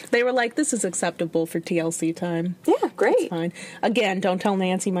yet. They were like, this is acceptable for TLC time. Yeah, great. Fine. Again, don't tell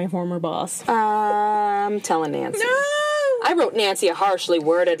Nancy, my former boss. I'm telling Nancy. No! I wrote Nancy a harshly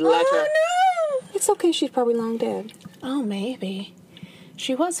worded letter. Oh, no! It's okay, she's probably long dead. Oh, maybe.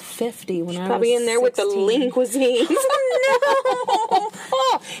 She was 50 when I was Probably in there with the 16. lean cuisine. Oh,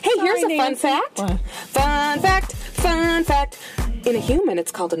 Oh, hey, here's Sorry, a fun Nancy. fact. What? Fun fact. In a human,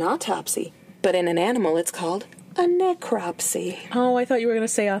 it's called an autopsy. But in an animal, it's called a necropsy. Oh, I thought you were going to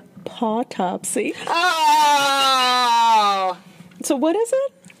say a pawtopsy. Oh! So what is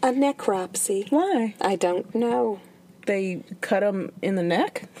it? A necropsy. Why? I don't know. They cut him in the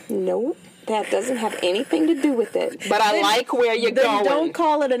neck? No, that doesn't have anything to do with it. But I like where you're Then going. don't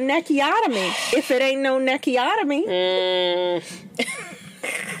call it a neckiotomy if it ain't no neckiotomy.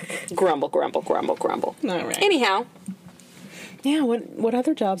 Grumble, grumble, grumble, grumble. All right. Anyhow, Yeah, what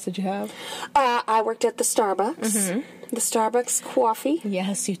other jobs did you have? I worked at the Starbucks. The Starbucks coffee.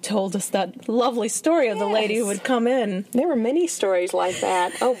 Yes, you told us that lovely story of the lady who Yes. would come in. There were many stories like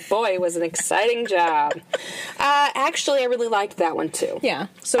that. Oh boy, it was an exciting job. Actually, I really liked that one too. Yeah.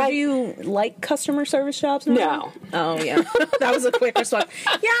 So do you like customer service jobs? No. Oh, yeah. That was a quick response.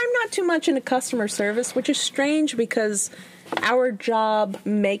 Yeah, I'm not too much into customer service, which is strange because our job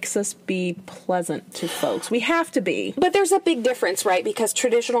makes us be pleasant to folks. We have to be. But there's a big difference, right? Because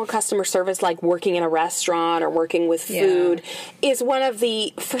traditional customer service, like working in a restaurant or working with food, is one of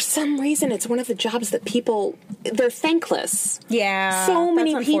the, for some reason, it's one of the jobs that people, they're thankless. Yeah. So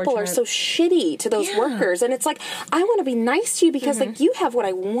many that's people are so unfortunate. shitty to those workers. And it's like, I want to be nice to you because like you have what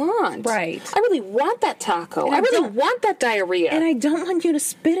I want. Right. I really want that taco. And I I really don't- want that diarrhea. And I don't want you to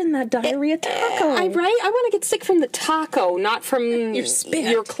spit in that diarrhea taco. I want to get sick from the taco, not from Your spit.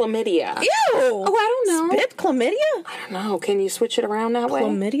 your chlamydia. Ew. Oh, I don't know. Spit? Chlamydia? I don't know. Can you switch it around that way?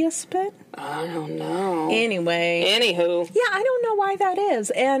 Chlamydia spit? I don't know. Anyway. Anywho. Yeah, I don't know why that is.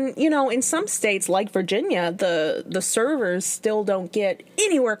 And, you know, in some states like Virginia, the servers still don't get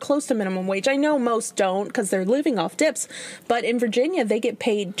anywhere close to minimum wage. I know most don't because they're living off tips. But in Virginia, they get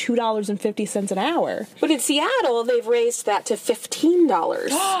paid $2.50 an hour. But in Seattle, they've raised that to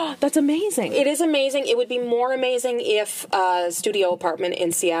 $15. That's amazing. It is amazing. It would be more amazing if a studio apartment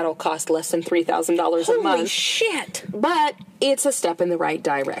in Seattle cost less than $3,000 a Holy month. shit. But it's a step in the right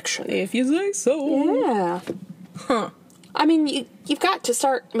direction. If you say so. Yeah. I mean, you've got to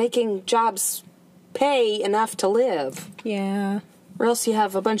start making jobs pay enough to live, Yeah. or else you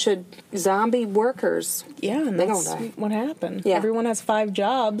have a bunch of zombie workers. Yeah, and They that's gonna die. what happened. Yeah. Everyone has 5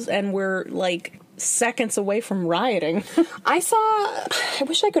 jobs, and we're like seconds away from rioting. I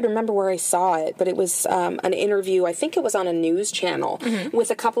wish I could remember where I saw it, but it was an interview, I think it was on a news channel,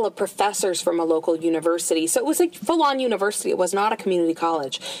 with a couple of professors from a local university. So it was a full-on university. It was not a community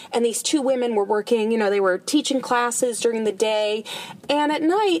college. And these 2 women were working, they were teaching classes during the day, and at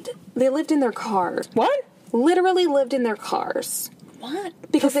night, they lived in their cars. What? Literally lived in their cars. What?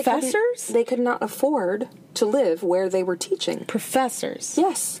 Because Professors? they could not afford to live where they were teaching. Professors.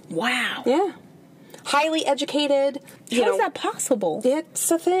 Yes. Wow. Yeah. Highly educated. How is that possible?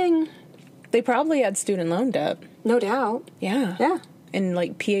 It's a thing. They probably had student loan debt. No doubt. Yeah. Yeah. And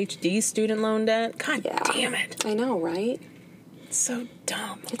like PhD student loan debt. God Yeah. damn it. I know, right? It's so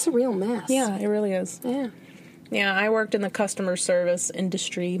dumb. It's a real mess. Yeah, it really is. Yeah. Yeah, I worked in the customer service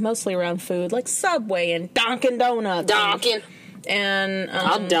industry, mostly around food, like Subway and Dunkin' Donuts. Donkin'. And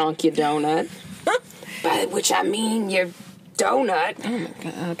I'll donk your donut. By which I mean your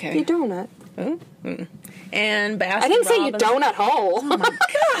donut. okay. Your donut. And Baskin I didn't say your Robbins. donut hole. Oh my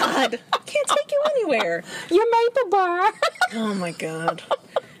god! I can't take you anywhere. Your maple bar. Oh my god.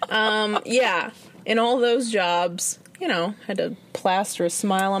 Yeah. In all those jobs, had to plaster a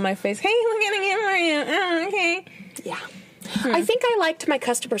smile on my face. Hey, we're gonna get Maria. Oh, okay. Yeah. I think I liked my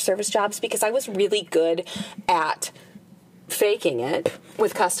customer service jobs because I was really good at faking it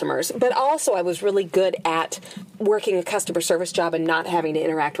with customers, but also I was really good at working a customer service job and not having to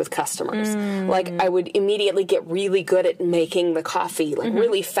interact with customers. Like, I would immediately get really good at making the coffee, like,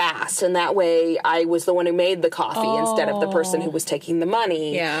 really fast, and that way I was the one who made the coffee instead of the person who was taking the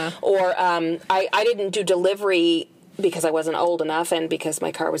money. Yeah. Or I didn't do delivery because I wasn't old enough and because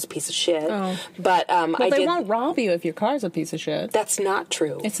my car was a piece of shit. But They won't rob you if your car's a piece of shit. That's not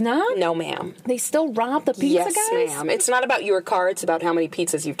true. It's not? No, ma'am. They still rob the pizza Yes, guys? ma'am. It's not about your car. It's about how many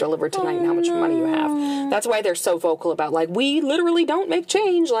pizzas you've delivered tonight and how much money you have. That's why they're so vocal about, like, we literally don't make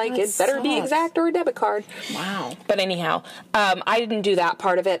change. Like, it better be sucks. exact or a debit card. Wow. But anyhow, I didn't do that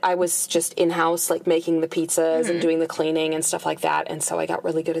part of it. I was just in-house, like, making the pizzas and doing the cleaning and stuff like that. And so I got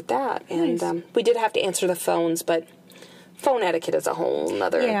really good at that. And we did have to answer the phones, but phone etiquette is a whole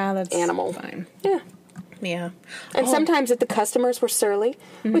nother animal. Fine. Yeah. Yeah. And sometimes if the customers were surly,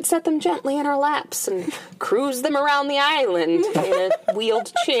 we'd set them gently in our laps and cruise them around the island in a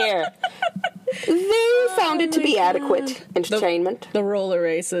wheeled chair. They found it to be adequate entertainment. The roller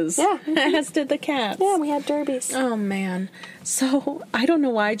races. Yeah. As did the cats. Yeah, we had derbies. Oh, man. So, I don't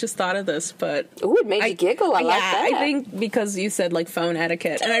know why I just thought of this, but... Ooh, it made you giggle. I like that. I think because you said, like, phone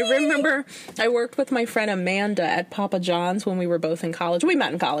etiquette. And I remember I worked with my friend Amanda at Papa John's when we were both in college. We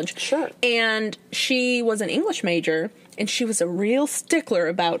met in college. Sure. And she was an English major, and she was a real stickler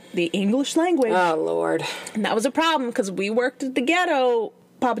about the English language. Oh, Lord. And that was a problem because we worked at the ghetto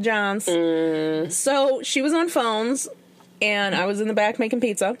Papa John's. So she was on phones, and I was in the back making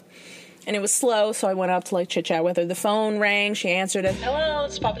pizza. And it was slow, so I went out to, like, chit-chat with her. The phone rang, she answered it. Hello,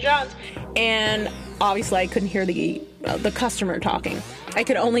 it's Papa John's. And obviously I couldn't hear the customer talking. I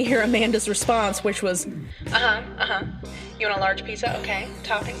could only hear Amanda's response, which was, You want a large pizza? Okay.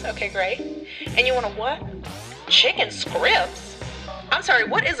 Toppings? Okay, great. And you want a what? Chicken scripts? I'm sorry,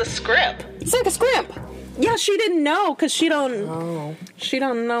 what is a script? It's like a scrimp. yeah, she didn't know because she don't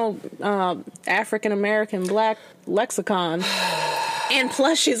know African-American black lexicon. And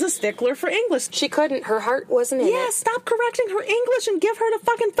plus, she's a stickler for English. She couldn't. Her heart wasn't in Yeah, it. stop correcting her English and give her the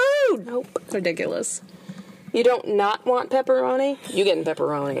fucking food. Nope. It's ridiculous. You don't not want pepperoni? You getting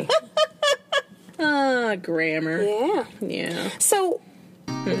pepperoni. Grammar. Yeah. Yeah. So,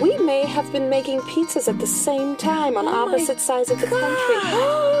 we may have been making pizzas at the same time on opposite sides of the country.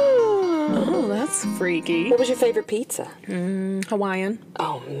 Oh, that's freaky. What was your favorite pizza? Hawaiian.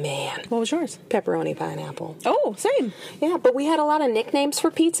 Oh, man. What was yours? Pepperoni pineapple. Oh, same. Yeah, but we had a lot of nicknames for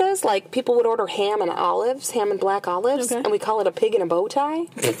pizzas. Like, people would order ham and olives, ham and black olives, Okay. and we call it a pig in a bow tie.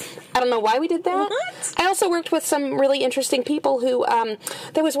 I don't know why we did that. What? I also worked with some really interesting people who,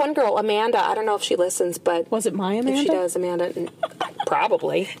 there was one girl, Amanda, I don't know if she listens, but... Was it my Amanda? If she does, Amanda,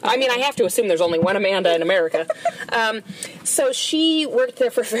 probably. I mean, I have to assume there's only one Amanda in America. So she worked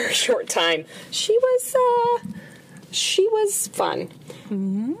there for a very short time. She was fun.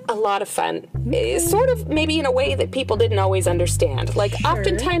 Mm-hmm. A lot of fun. Sort of maybe in a way that people didn't always understand. Like,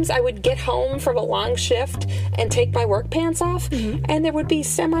 oftentimes I would get home from a long shift and take my work pants off, and there would be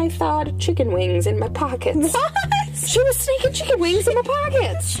semi-thawed chicken wings in my pockets. What? She was sneaking chicken wings in my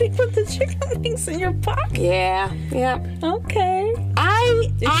pockets. She put the chicken wings in your pocket. Yeah. Okay.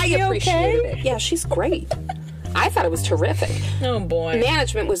 I she appreciated okay? it. Yeah, she's great. I thought it was terrific. Oh, boy.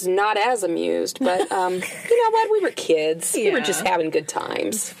 Management was not as amused, but you know what? We were kids. We were Yeah. just having good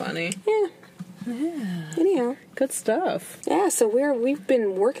times. It's funny. Yeah. Anyhow. Good stuff. Yeah, so we've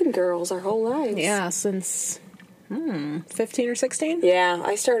been working girls our whole lives. Yeah, since 15 or 16? Yeah,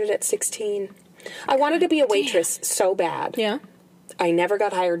 I started at 16. I wanted to be a waitress so bad. Yeah. I never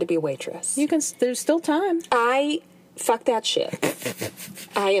got hired to be a waitress. There's still time. Fuck that shit.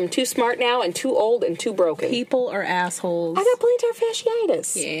 I am too smart now and too old and too broken. People are assholes. I got plantar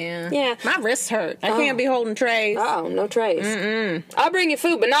fasciitis. Yeah. Yeah. My wrists hurt. I can't be holding trays. Oh, no trays. I'll bring you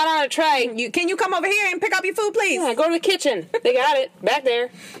food, but not on a tray. Can you come over here and pick up your food, please? Yeah, go to the kitchen. They got it. Back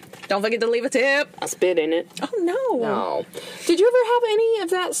there. Don't forget to leave a tip. I'll spit in it. Oh, no. No. Did you ever have any of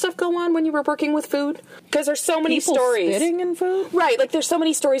that stuff go on when you were working with food? Because there's so many People stories. spitting in food? Right, like there's so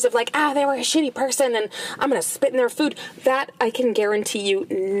many stories of like, they were a shitty person and I'm going to spit in their food. That, I can guarantee you,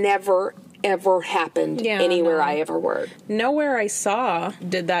 never, ever happened anywhere no. I ever worked. Nowhere I saw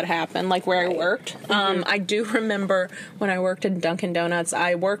did that happen, like where I worked. I do remember when I worked in Dunkin' Donuts,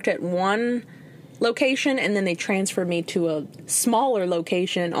 I worked at one location and then they transferred me to a smaller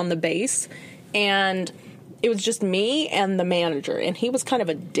location on the base, and it was just me and the manager, and he was kind of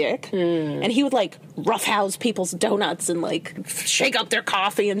a dick, and he would like roughhouse people's donuts and like shake up their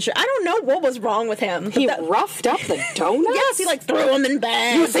coffee and shit. I don't know what was wrong with him. He roughed up the donuts? Yes, he like threw them in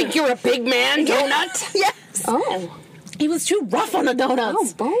bags. You think you're a big man donut? Yes. Oh. He was too rough on the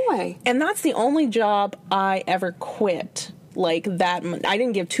donuts. Oh, boy. And that's the only job I ever quit like that. I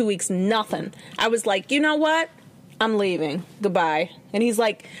didn't give 2 weeks, nothing. I was like, you know what? I'm leaving. Goodbye. And he's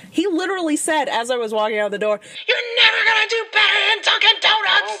like, he literally said as I was walking out the door, You're never gonna do better than Dunkin'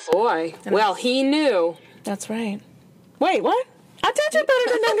 Donuts! Oh, boy. Well, he knew. that's right. Wait, what? I did you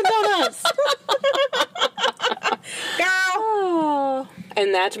better than Dunkin' Donuts. Girl. Oh.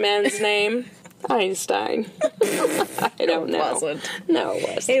 And that man's name? Einstein. I don't know. wasn't. No, it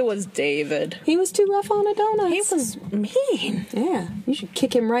wasn't. It was David. He was too rough on a donut. He was mean. Yeah, you should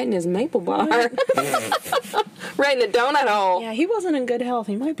kick him right in his maple bar. Right in the donut hole. Yeah, he wasn't in good health.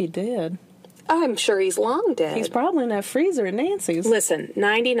 He might be dead. I'm sure he's long dead. He's probably in that freezer at Nancy's. Listen,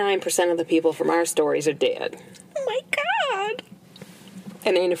 99% of the people from our stories are dead. Oh my God.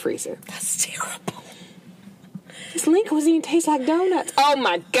 And in a freezer. That's terrible. This lean cuisine tastes like donuts. Oh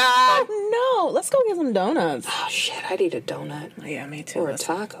my God. No, let's go get some donuts. Oh shit, I'd eat a donut. Yeah, me too. Or a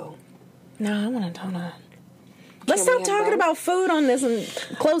taco. No, I want a donut. Let's we stop have talking both? about food on this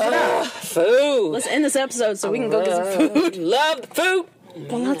and close it out. Food. Let's end this episode so we can go get some food. Love the food.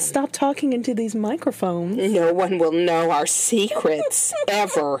 Well, let's stop talking into these microphones. No one will know our secrets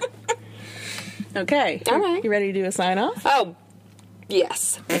ever. Okay. All right. You ready to do a sign off? Oh,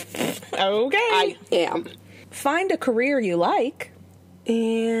 yes. Okay. I am. Find a career you like.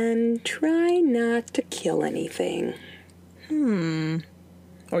 And try not to kill anything.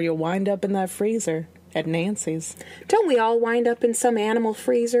 Or you'll wind up in that freezer at Nancy's. Don't we all wind up in some animal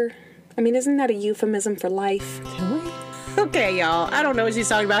freezer? I mean, isn't that a euphemism for life? Do we? Okay, y'all. I don't know what she's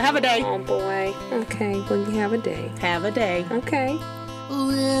talking about. Have a day. Oh, boy. Okay, well, you have a day. Have a day. Okay.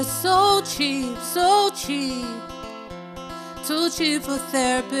 We're so cheap, so cheap. Too cheap for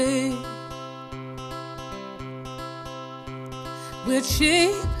therapy. We're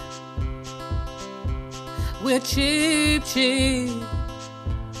cheap. We're cheap, cheap.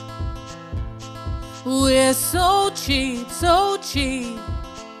 We're so cheap, so cheap.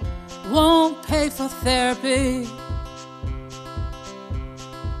 Won't pay for therapy.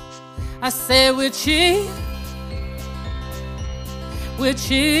 I say we're cheap. We're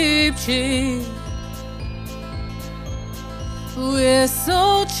cheap, cheap. We're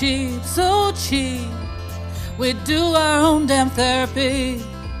so cheap, so cheap. We do our own damn therapy.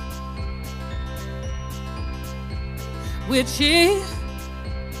 We're cheap.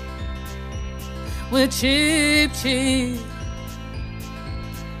 We're cheap, cheap.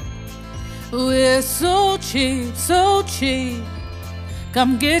 We're so cheap, so cheap.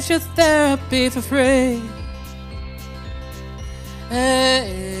 Come get your therapy for free.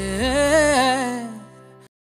 Hey.